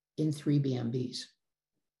in 3BMBs.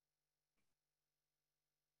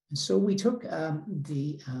 And so we took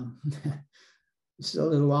this is a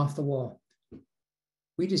little off the wall.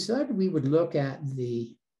 We decided we would look at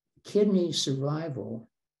the kidney survival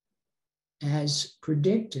as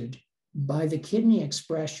predicted by the kidney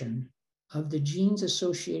expression of the genes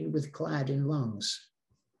associated with clad in lungs.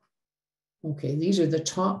 Okay, these are the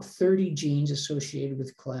top 30 genes associated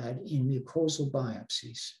with clad in mucosal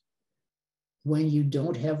biopsies. When you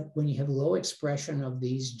have low expression of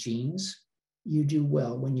these genes, you do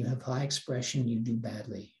well. When you have high expression, you do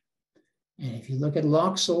badly. And if you look at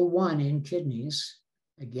LOXL1 in kidneys,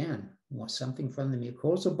 again, something from the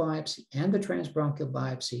mucosal biopsy and the transbronchial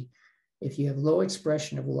biopsy, if you have low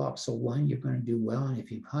expression of LOXL1, you're going to do well. And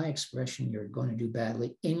if you have high expression, you're going to do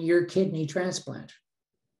badly in your kidney transplant.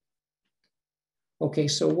 Okay,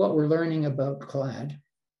 so what we're learning about clad,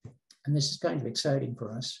 and this is kind of exciting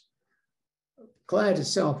for us, clad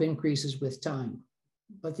itself increases with time,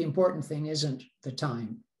 but the important thing isn't the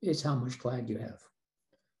time, it's how much clad you have.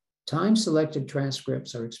 Time-selected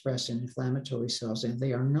transcripts are expressed in inflammatory cells, and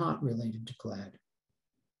they are not related to clad.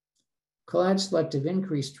 Clad-selective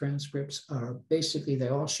increased transcripts are basically, they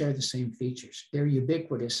all share the same features. They're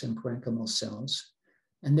ubiquitous in parenchymal cells,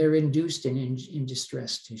 and they're induced in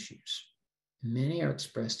distressed tissues. Many are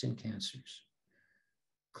expressed in cancers.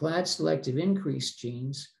 Clad-selective increased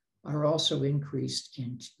genes are also increased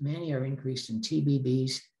many are increased in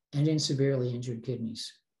TBBs and in severely injured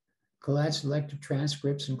kidneys. Clad-selective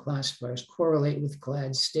transcripts and classifiers correlate with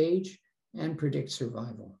clad stage and predict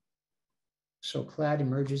survival. So clad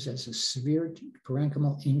emerges as a severe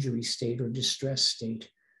parenchymal injury state or distress state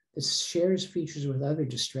that shares features with other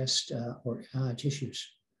distressed tissues.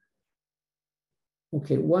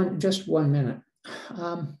 Okay, just 1 minute.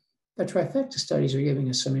 The trifecta studies are giving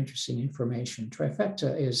us some interesting information.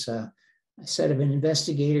 Trifecta is a set of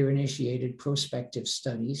investigator-initiated prospective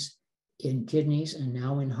studies in kidneys and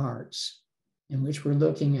now in hearts, in which we're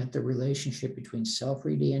looking at the relationship between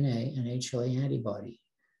cell-free DNA and HLA antibody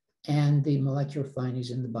and the molecular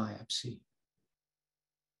findings in the biopsy.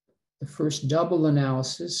 The first double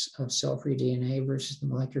analysis of cell-free DNA versus the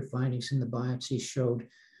molecular findings in the biopsy showed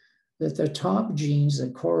that the top genes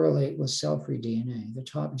that correlate with cell-free DNA, the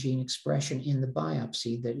top gene expression in the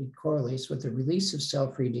biopsy that it correlates with the release of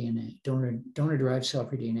cell-free DNA, donor-derived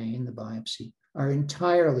cell-free DNA in the biopsy, are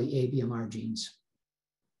entirely ABMR genes.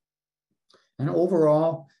 And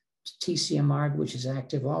overall, TCMR, which is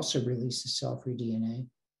active, also releases cell-free DNA.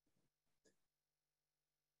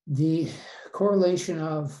 The correlation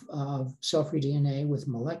of cell-free DNA with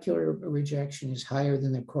molecular rejection is higher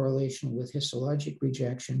than the correlation with histologic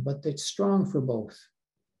rejection, but it's strong for both.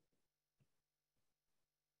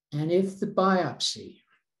 And if the biopsy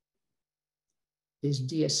is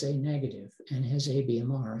DSA negative and has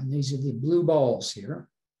ABMR, and these are the blue balls here,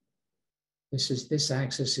 this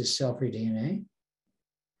axis is cell-free DNA.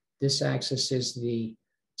 This axis is the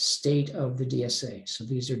state of the DSA. So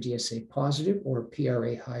these are DSA positive or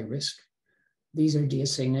PRA high risk. These are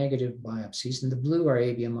DSA negative biopsies, and the blue are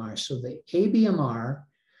ABMR. So the ABMR,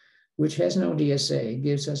 which has no DSA,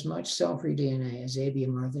 gives as much cell-free DNA as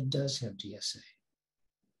ABMR that does have DSA.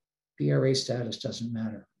 PRA status doesn't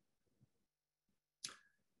matter.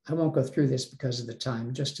 I won't go through this because of the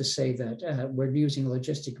time, just to say that we're using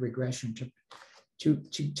logistic regression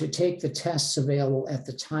to take the tests available at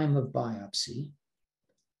the time of biopsy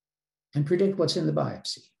and predict what's in the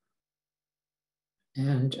biopsy.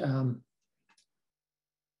 And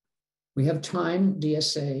we have time,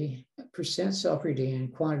 DSA, percent cell-free DNA,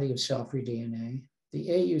 and quantity of cell-free DNA. The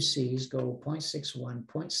AUCs go 0.61,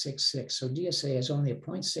 0.66. So DSA has only a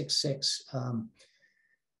 0.66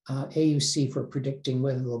 AUC for predicting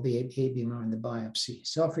whether there'll be ABMR in the biopsy.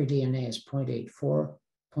 Cell-free DNA is 0.84,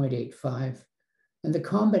 0.85, and the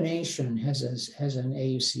combination has an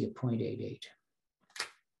AUC of 0.88.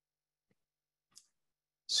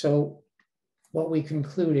 So what we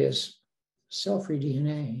conclude is cell-free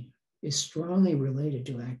DNA is strongly related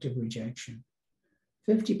to active rejection.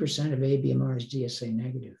 50% of ABMR is DSA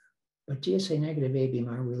negative, but DSA negative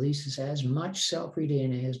ABMR releases as much cell-free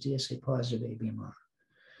DNA as DSA positive ABMR.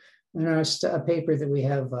 In our paper that we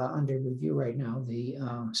have under review right now, the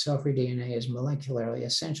cell-free DNA is molecularly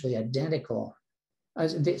essentially identical. The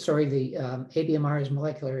ABMR is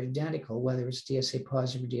molecularly identical, whether it's DSA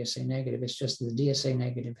positive or DSA negative. It's just that the DSA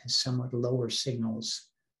negative has somewhat lower signals,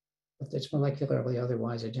 but it's molecularly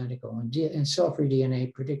otherwise identical. And cell-free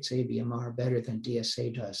DNA predicts ABMR better than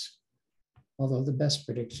DSA does, although the best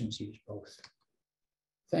predictions use both.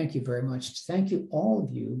 Thank you very much. Thank you, all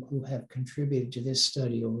of you who have contributed to this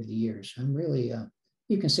study over the years. I'm really,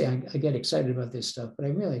 you can say I get excited about this stuff, but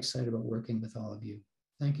I'm really excited about working with all of you.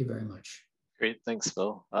 Thank you very much. Great, thanks,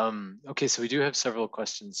 Phil. Okay, so we do have several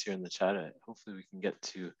questions here in the chat. Hopefully we can get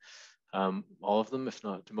to all of them, if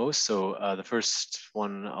not most. So the first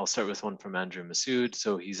one, I'll start with one from Andrew Masood.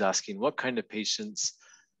 So he's asking what kind of patients,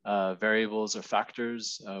 variables or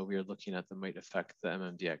factors we are looking at that might affect the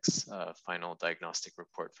MMDx final diagnostic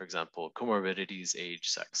report, for example, comorbidities, age,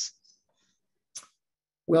 sex.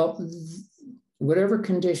 Well, whatever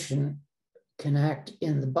condition can act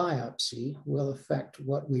in the biopsy will affect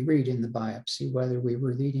what we read in the biopsy, whether we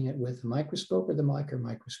were reading it with a microscope or the molecular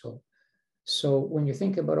microscope. So when you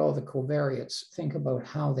think about all the covariates, think about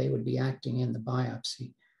how they would be acting in the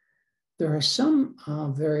biopsy. There are some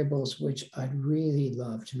variables which I'd really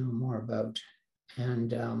love to know more about.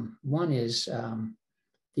 And one is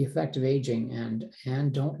the effect of aging,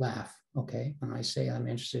 and don't laugh, okay, when I say I'm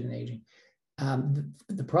interested in aging.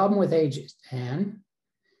 The problem with aging,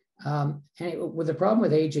 the problem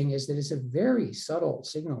with aging is that it's a very subtle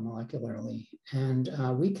signal molecularly, and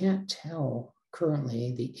we can't tell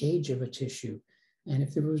currently the age of a tissue. And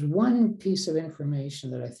if there was one piece of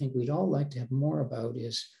information that I think we'd all like to have more about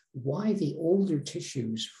is why the older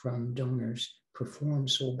tissues from donors perform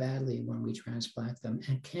so badly when we transplant them,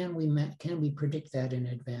 and can we predict that in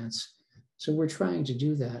advance? So we're trying to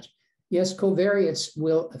do that. Yes, covariates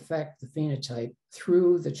will affect the phenotype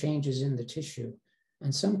through the changes in the tissue,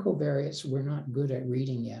 and some covariates we're not good at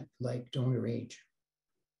reading yet, like donor age.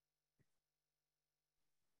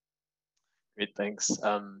 Great, thanks.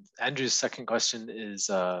 Andrew's second question is,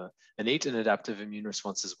 innate and adaptive immune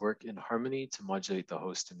responses work in harmony to modulate the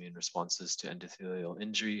host immune responses to endothelial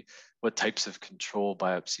injury. What types of control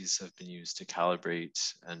biopsies have been used to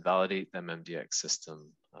calibrate and validate the MMDx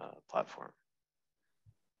system platform?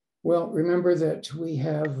 Well, remember that we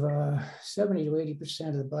have 70 to 80%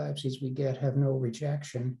 of the biopsies we get have no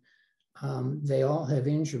rejection. They all have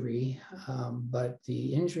injury, but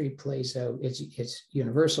the injury plays out, it's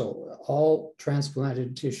universal. All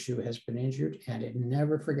transplanted tissue has been injured and it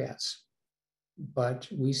never forgets. But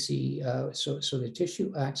we see, so the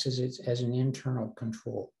tissue acts as an internal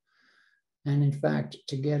control. And in fact,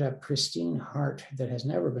 to get a pristine heart that has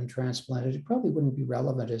never been transplanted, it probably wouldn't be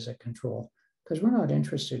relevant as a control, because we're not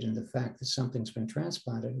interested in the fact that something's been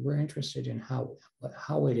transplanted. We're interested in how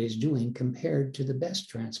it is doing compared to the best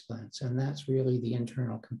transplants. And that's really the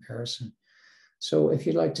internal comparison. So if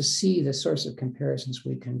you'd like to see the sorts of comparisons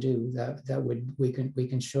we can do, we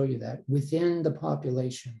can show you that within the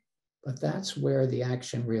population. But that's where the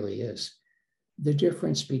action really is. The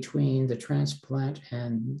difference between the transplant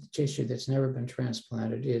and tissue that's never been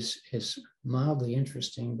transplanted is mildly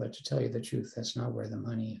interesting, but to tell you the truth, that's not where the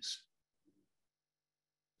money is.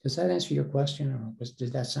 Does that answer your question, or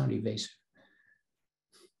did that sound evasive?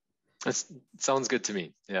 That sounds good to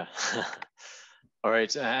me, yeah. All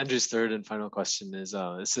right, Andrew's third and final question is,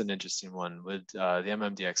 this is an interesting one. Would the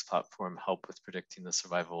MMDx platform help with predicting the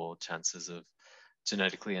survival chances of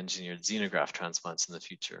genetically engineered xenograft transplants in the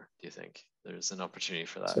future, do you think? There's an opportunity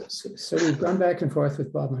for that. So we've gone back and forth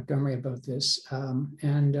with Bob Montgomery about this,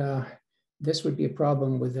 and this would be a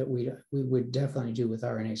problem with that we would definitely do with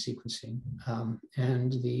RNA sequencing.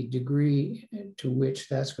 And the degree to which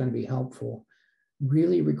that's going to be helpful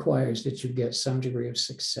really requires that you get some degree of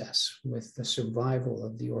success with the survival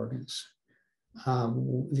of the organs.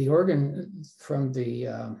 The organ from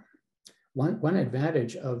the one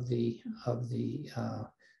advantage of the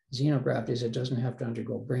xenograft is it doesn't have to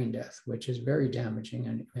undergo brain death, which is very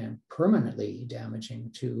damaging and permanently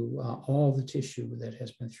damaging to all the tissue that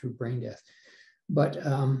has been through brain death. But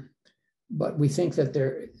we think that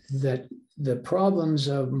the problems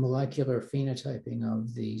of molecular phenotyping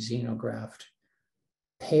of the xenograft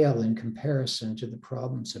pale in comparison to the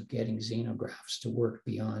problems of getting xenografts to work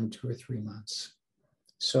beyond 2 or 3 months.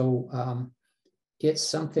 So it's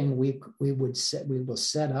something we will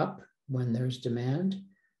set up when there's demand,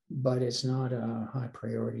 but it's not a high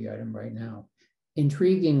priority item right now.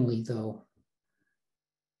 Intriguingly, though,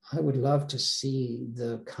 I would love to see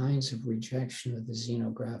the kinds of rejection that the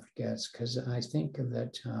xenograft gets, because I think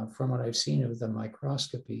that from what I've seen of the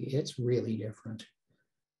microscopy, it's really different.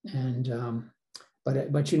 And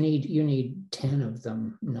but you need 10 of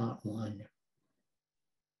them, not 1.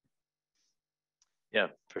 Yeah,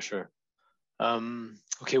 for sure.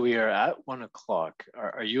 Okay, we are at 1 o'clock.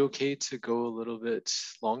 Are you okay to go a little bit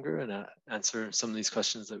longer and answer some of these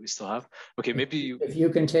questions that we still have? Okay, maybe you... If you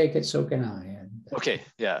can take it, so can I. Okay,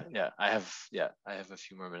 yeah. I have a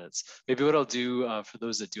few more minutes. Maybe what I'll do for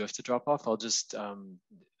those that do have to drop off, I'll just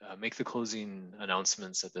make the closing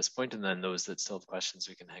announcements at this point, and then those that still have questions,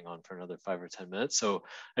 we can hang on for another 5 or 10 minutes. So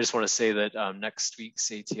I just want to say that next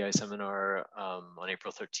week's ATI seminar on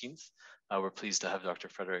April 13th, we're pleased to have Dr.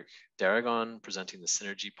 Frederick Darragon presenting the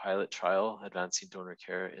Synergy pilot trial, advancing donor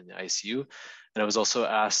care in the ICU. And I was also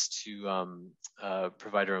asked to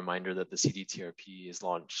provide a reminder that the CDTRP has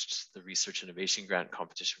launched the Research Innovation Grant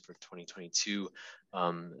competition for 2022.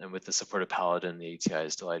 And with the support of Paladin, the ATI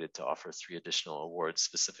is delighted to offer 3 additional awards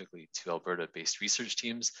specifically to Alberta-based research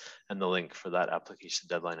teams. And the link for that application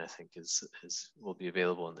deadline, I think, will be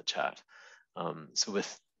available in the chat. So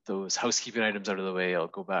with those housekeeping items out of the way, I'll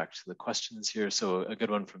go back to the questions here. So a good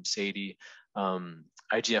one from Sadie.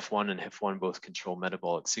 IGF-1 and HIF-1 both control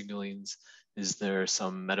metabolic signalings. Is there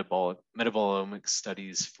some metabolomic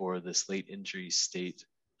studies for this late injury state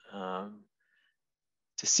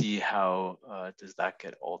to see how does that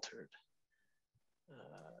get altered?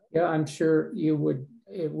 Yeah, I'm sure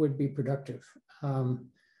it would be productive.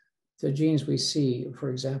 The genes we see, for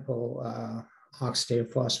example,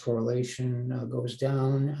 oxidative phosphorylation goes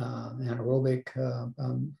down, anaerobic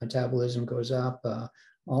metabolism goes up,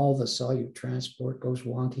 all the solute transport goes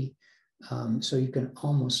wonky. So you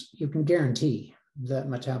can guarantee that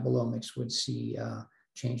metabolomics would see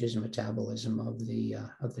changes in metabolism of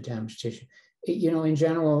the damaged tissue. In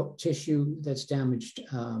general, tissue that's damaged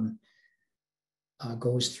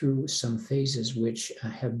goes through some phases which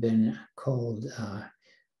have been called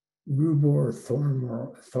rubor,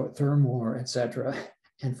 thermor, etc.,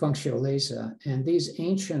 and functionalasa. And these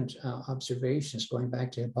ancient observations going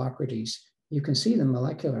back to Hippocrates, you can see them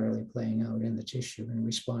molecularly playing out in the tissue in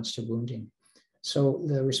response to wounding. So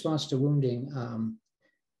the response to wounding,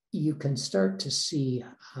 you can start to see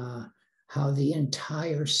how the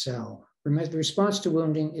entire cell, remember, the response to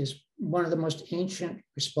wounding is one of the most ancient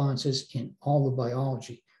responses in all of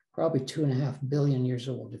biology, probably 2.5 billion years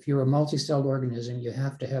old. If you're a multi-celled organism, you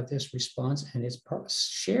have to have this response, and it's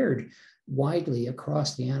shared widely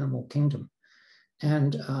across the animal kingdom.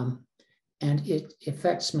 And it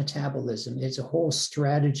affects metabolism. It's a whole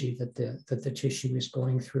strategy that the tissue is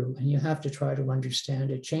going through, and you have to try to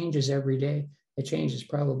understand. It changes every day. It changes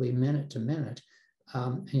probably minute to minute.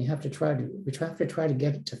 And we have to try to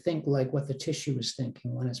get it to think like what the tissue is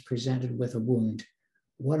thinking when it's presented with a wound.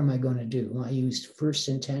 What am I going to do? Will I use first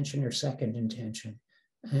intention or second intention?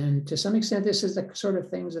 And to some extent, this is the sort of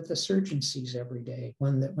things that the surgeon sees every day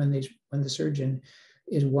when the surgeon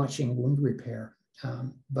is watching wound repair.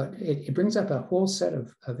 But it brings up a whole set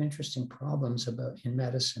of interesting problems in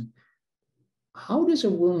medicine. How does a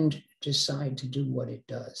wound decide to do what it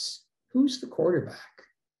does? Who's the quarterback?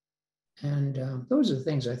 And those are the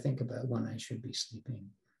things I think about when I should be sleeping.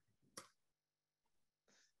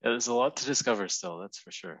 Yeah, there's a lot to discover still, that's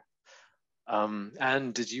for sure.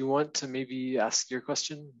 Anne, did you want to maybe ask your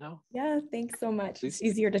question now? Yeah, thanks so much. Please. It's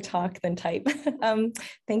easier to talk than type.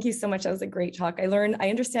 Thank you so much. That was a great talk. I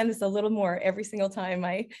understand this a little more every single time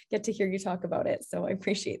I get to hear you talk about it. So I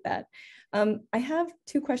appreciate that. I have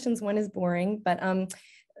two questions. One is boring, but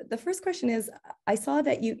the first question is, I saw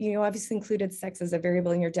that you obviously included sex as a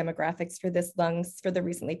variable in your demographics for the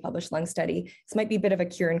recently published lung study. This might be a bit of a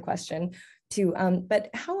Kieran question too, but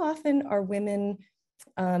how often are women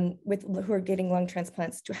who are getting lung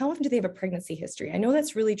transplants, how often do they have a pregnancy history? I know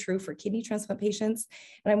that's really true for kidney transplant patients.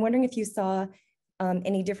 And I'm wondering if you saw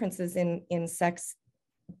any differences in sex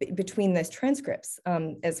between those transcripts,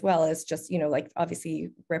 as well as just, like obviously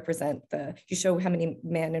you show how many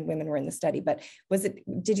men and women were in the study, but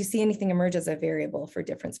did you see anything emerge as a variable for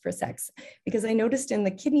difference for sex? Because I noticed in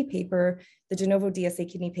the kidney paper, the de novo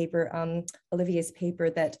DSA kidney paper, Olivier's paper,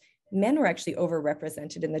 that men were actually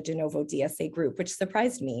overrepresented in the de novo DSA group, which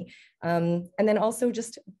surprised me. And then also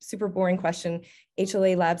just super boring question,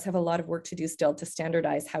 HLA labs have a lot of work to do still to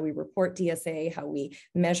standardize how we report DSA, how we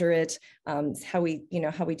measure it, how we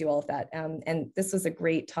do all of that. And this was a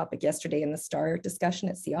great topic yesterday in the STAR discussion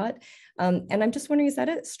at CIOT. And I'm just wondering, is that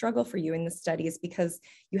a struggle for you in the studies? Because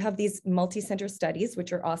you have these multi-center studies,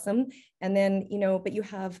 which are awesome. And then, but you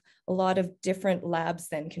have a lot of different labs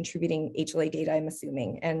then contributing HLA data, I'm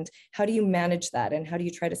assuming. And how do you manage that? And how do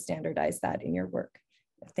you try to standardize that in your work?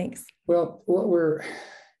 Thanks. Well,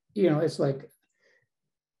 it's like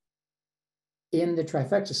in the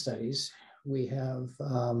trifecta studies, we have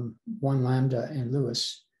one Lambda and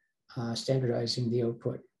Lewis standardizing the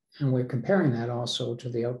output. And we're comparing that also to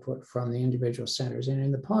the output from the individual centers. And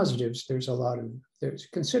in the positives, there's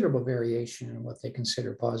considerable variation in what they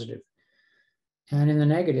consider positive. And in the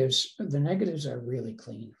negatives are really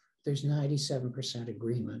clean. There's 97%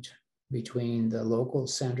 agreement between the local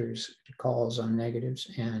centers calls on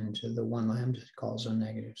negatives and the one Lambda calls on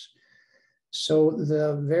negatives. So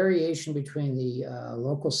the variation between the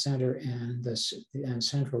local center and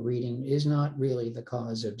central reading is not really the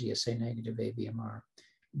cause of DSA negative ABMR,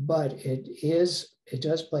 but it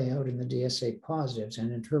does play out in the DSA positives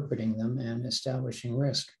and interpreting them and establishing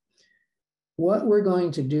risk. What we're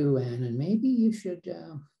going to do, Anne, and maybe you should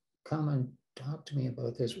come and talk to me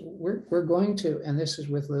about this. We're going to, and this is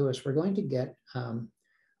with Lewis, we're going to get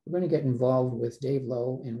involved with Dave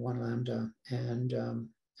Lowe in one Lambda and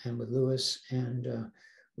with Lewis and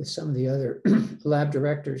with some of the other lab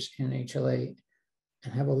directors in HLA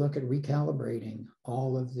and have a look at recalibrating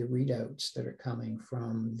all of the readouts that are coming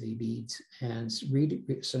from the beads. And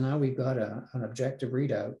so now we've got an objective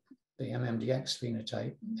readout, the MMDx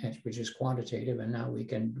phenotype, which is quantitative, and now we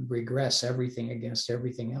can regress everything against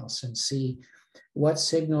everything else and see what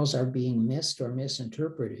signals are being missed or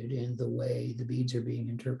misinterpreted in the way the beads are being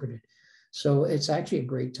interpreted. So it's actually a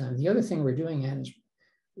great time. The other thing we're doing, Anne, is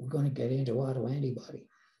we're going to get into autoantibody.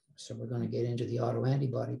 So we're going to get into the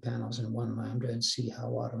autoantibody panels in one Lambda and see how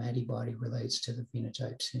autoantibody relates to the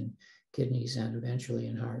phenotypes in kidneys and eventually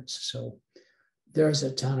in hearts. So there's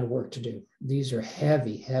a ton of work to do. These are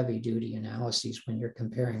heavy, heavy duty analyses when you're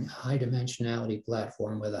comparing a high dimensionality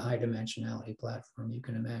platform with a high dimensionality platform you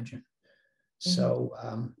can imagine. So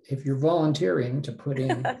if you're volunteering to put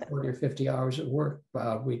in 40 or 50 hours of work,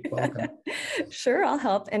 we'd welcome. Sure, I'll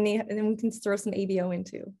help. And then we can throw some ABO in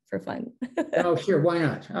too for fun. Oh, sure. Why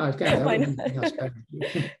not? Why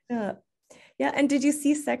not? Yeah. And did you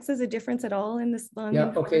see sex as a difference at all in this lung?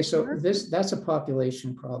 Yeah. Okay. So that's a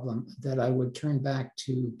population problem that I would turn back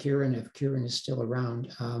to Kieran if Kieran is still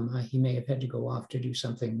around. He may have had to go off to do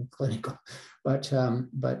something clinical, but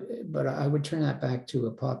I would turn that back to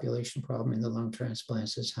a population problem in the lung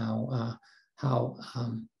transplants is how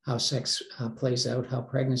sex plays out, how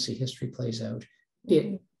pregnancy history plays out.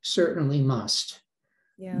 It certainly must.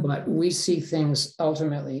 Yeah. But we see things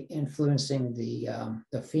ultimately influencing the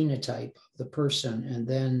phenotype of the person, and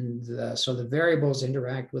then so the variables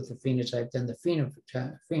interact with the phenotype, then the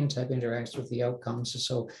phenotype interacts with the outcomes.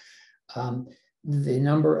 So the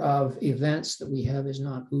number of events that we have is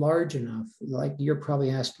not large enough. Like you're probably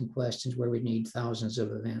asking questions where we need thousands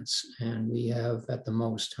of events, and we have at the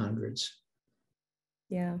most hundreds.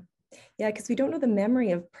 Yeah. Yeah, because we don't know the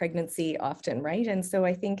memory of pregnancy often, right? And so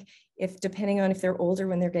I think if depending on if they're older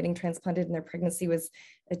when they're getting transplanted and their pregnancy was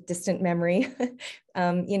a distant memory,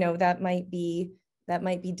 you know, that might be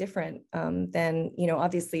different than, you know,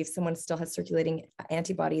 obviously if someone still has circulating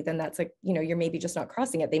antibody, then that's like, you know, you're maybe just not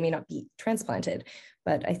crossing it. They may not be transplanted.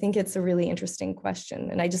 But I think it's a really interesting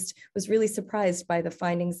question. And I just was really surprised by the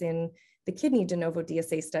findings in the kidney de novo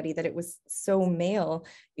DSA study that it was so male.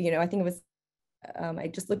 You know, I think it was I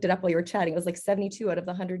just looked it up while you were chatting. It was like 72 out of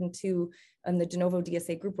the 102 in the de novo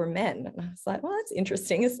DSA group were men. And I was like, well, that's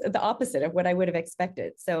interesting. It's the opposite of what I would have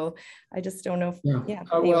expected. So I just don't know if, yeah.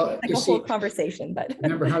 Oh, well, anyway, like a whole conversation, but.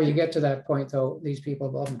 Remember how you get to that point though, these people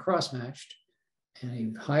have all been cross-matched,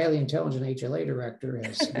 and a highly intelligent HLA director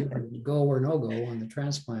has given go or no go on the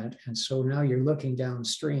transplant. And so now you're looking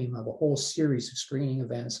downstream of a whole series of screening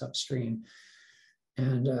events upstream.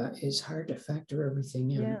 And it's hard to factor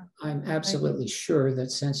everything in. Yeah. I'm absolutely sure that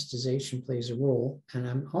sensitization plays a role. And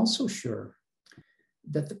I'm also sure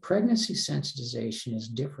that the pregnancy sensitization is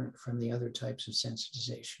different from the other types of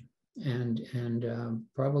sensitization. And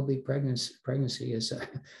probably pregnancy is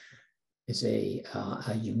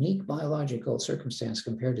a unique biological circumstance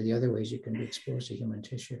compared to the other ways you can be exposed to human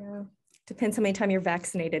tissue. Yeah. Depends how many times you're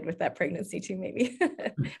vaccinated with that pregnancy too, maybe.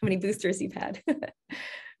 How many boosters you've had.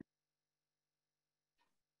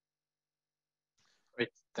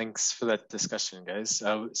 Thanks for that discussion, guys.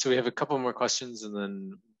 So we have a couple more questions and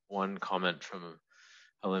then one comment from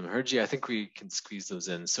Alim Herji. I think we can squeeze those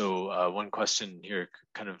in. So one question here,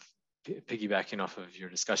 kind of piggybacking off of your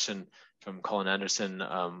discussion from Colin Anderson,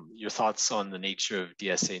 your thoughts on the nature of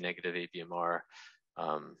DSA negative ABMR.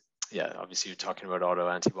 Yeah, obviously you're talking about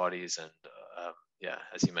autoantibodies and yeah,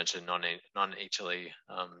 as you mentioned, non-HLA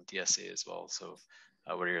DSA as well. So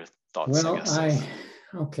what are your thoughts? Well,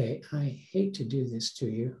 okay, I hate to do this to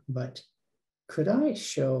you, but could I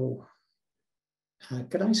show,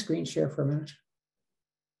 could I screen share for a minute?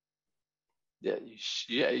 Yeah,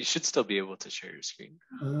 you should still be able to share your screen.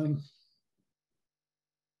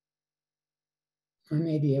 I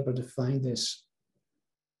may be able to find this.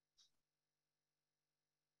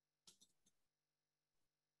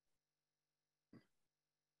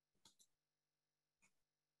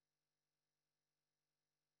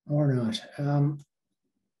 Or not.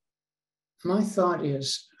 My thought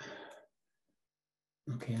is,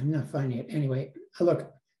 okay, I'm not finding it. Anyway,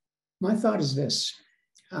 look, my thought is this.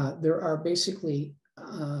 There are basically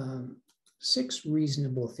 6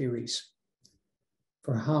 reasonable theories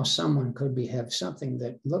for how someone could have something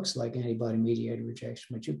that looks like antibody-mediated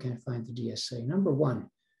rejection, but you can't find the DSA. Number 1,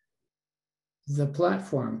 the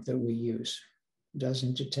platform that we use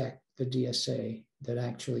doesn't detect the DSA that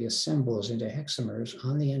actually assembles into hexamers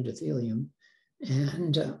on the endothelium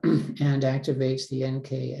and activates the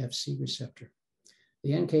NK-Fc receptor.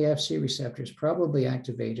 The NK-Fc receptor is probably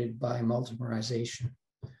activated by multimerization,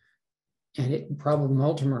 and it probably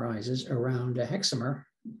multimerizes around a hexamer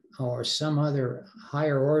or some other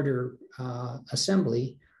higher order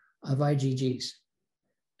assembly of IgGs.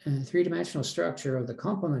 And the 3-dimensional structure of the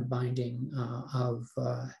complement binding of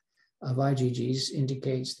IgGs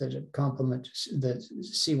indicates that a complement, that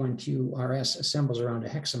C1q-RS assembles around a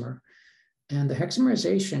hexamer. And the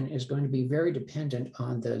hexamerization is going to be very dependent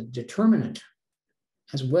on the determinant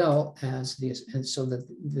as well as so that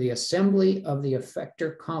the assembly of the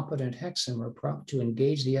effector competent hexamer to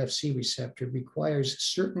engage the Fc receptor requires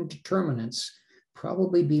certain determinants,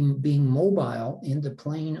 probably being mobile in the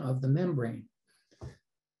plane of the membrane.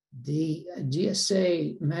 The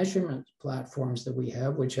DSA measurement platforms that we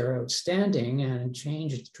have, which are outstanding and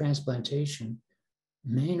changed transplantation,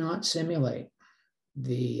 may not simulate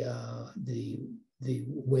the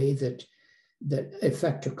way that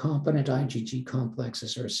effector competent IgG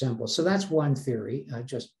complexes are assembled. So that's one theory.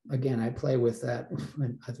 I play with that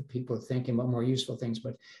when other people are thinking about more useful things.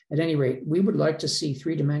 But at any rate, we would like to see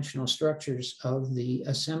 3-dimensional structures of the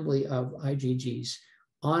assembly of IgGs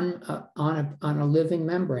on a living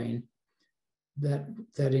membrane that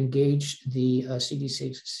engage the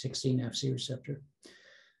CD16 Fc receptor.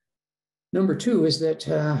 Number 2 is that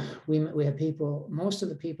we have people, most of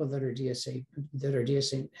the people that have DSA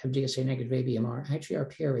negative ABMR actually are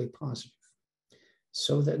PRA positive.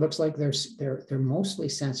 So that looks like they're mostly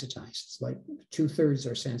sensitized. It's like 2/3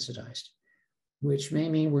 are sensitized, which may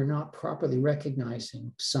mean we're not properly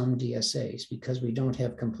recognizing some DSAs because we don't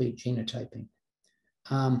have complete genotyping.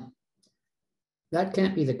 That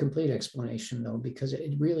can't be the complete explanation, though, because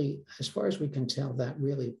it really, as far as we can tell, that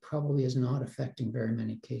really probably is not affecting very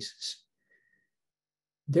many cases.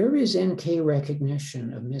 There is NK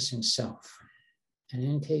recognition of missing self,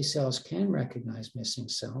 and NK cells can recognize missing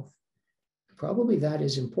self. Probably that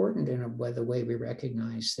is important in the way we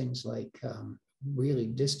recognize things like really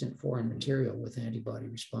distant foreign material with antibody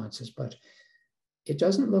responses, but it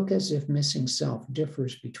doesn't look as if missing self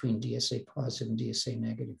differs between DSA positive and DSA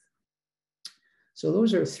negative. So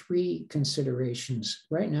those are three considerations.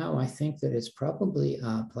 Right now, I think that it's probably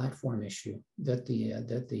a platform issue, that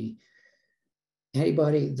the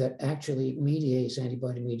antibody that actually mediates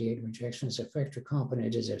antibody-mediated rejection as effector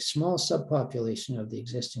component is a small subpopulation of the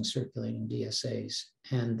existing circulating DSAs,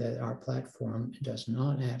 and that our platform does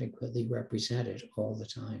not adequately represent it all the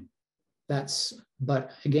time.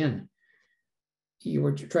 But again, you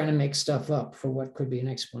were trying to make stuff up for what could be an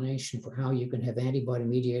explanation for how you can have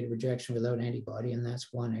antibody-mediated rejection without antibody, and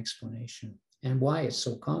that's one explanation. And why it's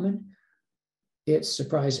so common? It's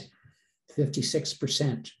surprising.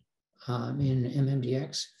 56% in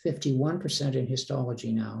MMDx, 51% in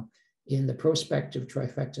histology now. In the prospective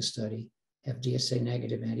trifecta study, have DSA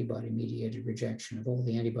negative antibody-mediated rejection of all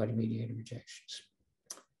the antibody-mediated rejections.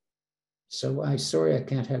 So I'm sorry I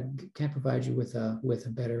can't provide you with a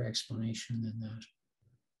better explanation than that.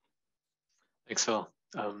 Thanks, Phil.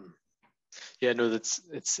 Yeah, no,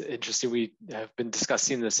 it's interesting. We have been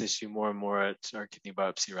discussing this issue more and more at our kidney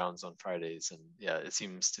biopsy rounds on Fridays, and yeah, it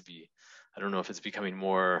seems to be, I don't know if it's becoming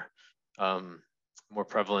more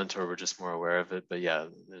prevalent or we're just more aware of it, but yeah,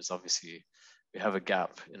 there's obviously, we have a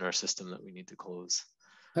gap in our system that we need to close.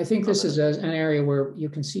 I think this is an area where you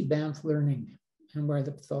can see BAMF learning and where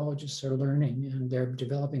the pathologists are learning, and they're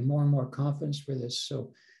developing more and more confidence for this.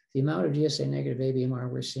 So the amount of DSA negative ABMR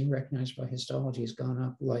we're seeing recognized by histology has gone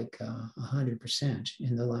up like 100%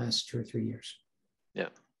 in the last 2 or 3 years. Yeah.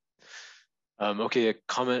 Okay, a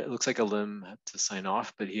comment, it looks like Alim had to sign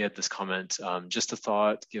off, but he had this comment, just a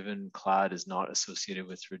thought, given CLAD is not associated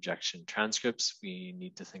with rejection transcripts, we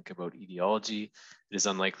need to think about etiology. It is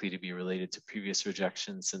unlikely to be related to previous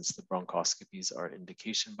rejection since the bronchoscopies are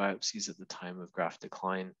indication biopsies at the time of graft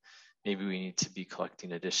decline. Maybe we need to be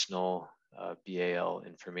collecting additional BAL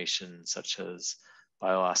information such as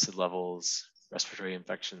bile acid levels, respiratory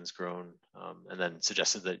infections grown, and then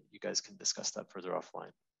suggested that you guys can discuss that further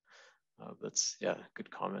offline. That's, yeah,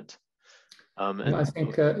 good comment. And I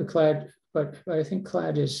think CLAD, but I think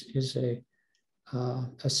CLAD is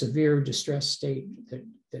a severe distress state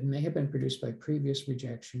that may have been produced by previous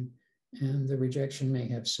rejection, and the rejection may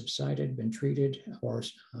have subsided, been treated, or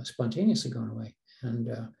spontaneously gone away.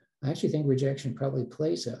 And I actually think rejection probably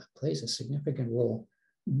plays a significant role,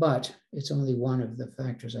 but it's only one of the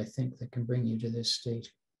factors I think that can bring you to this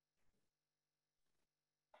state.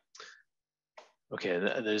 Okay,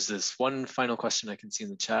 there's this one final question I can see in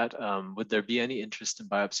the chat. Would there be any interest in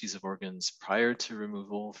biopsies of organs prior to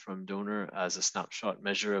removal from donor as a snapshot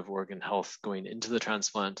measure of organ health going into the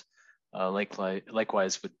transplant?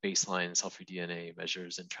 Likewise, would baseline cell-free DNA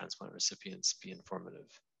measures in transplant recipients be informative?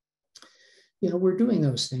 Yeah, we're doing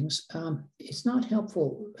those things. It's not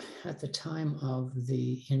helpful at the time of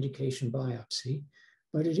the indication biopsy,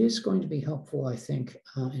 but it is going to be helpful, I think,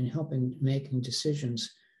 in helping making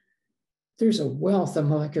decisions. There's a wealth of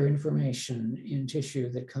molecular information in tissue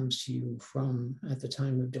that comes to you from at the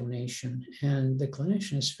time of donation, and the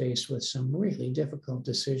clinician is faced with some really difficult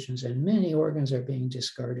decisions, and many organs are being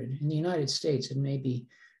discarded. In the United States, it may be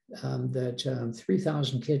that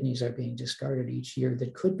 3,000 kidneys are being discarded each year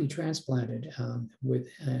that could be transplanted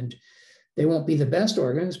and they won't be the best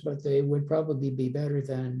organs, but they would probably be better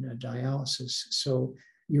than dialysis. So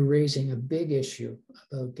you're raising a big issue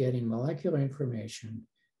about getting molecular information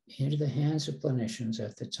into the hands of clinicians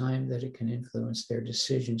at the time that it can influence their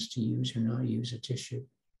decisions to use or not use a tissue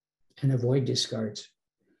and avoid discards.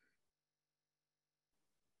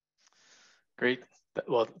 Great.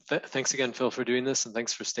 Well, thanks again, Phil, for doing this, and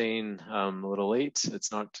thanks for staying a little late.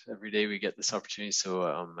 It's not every day we get this opportunity, so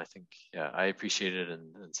I think, yeah, I appreciate it,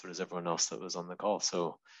 and so does everyone else that was on the call.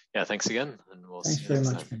 So, yeah, thanks again, and we'll see you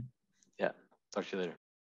next time. Yeah, talk to you later.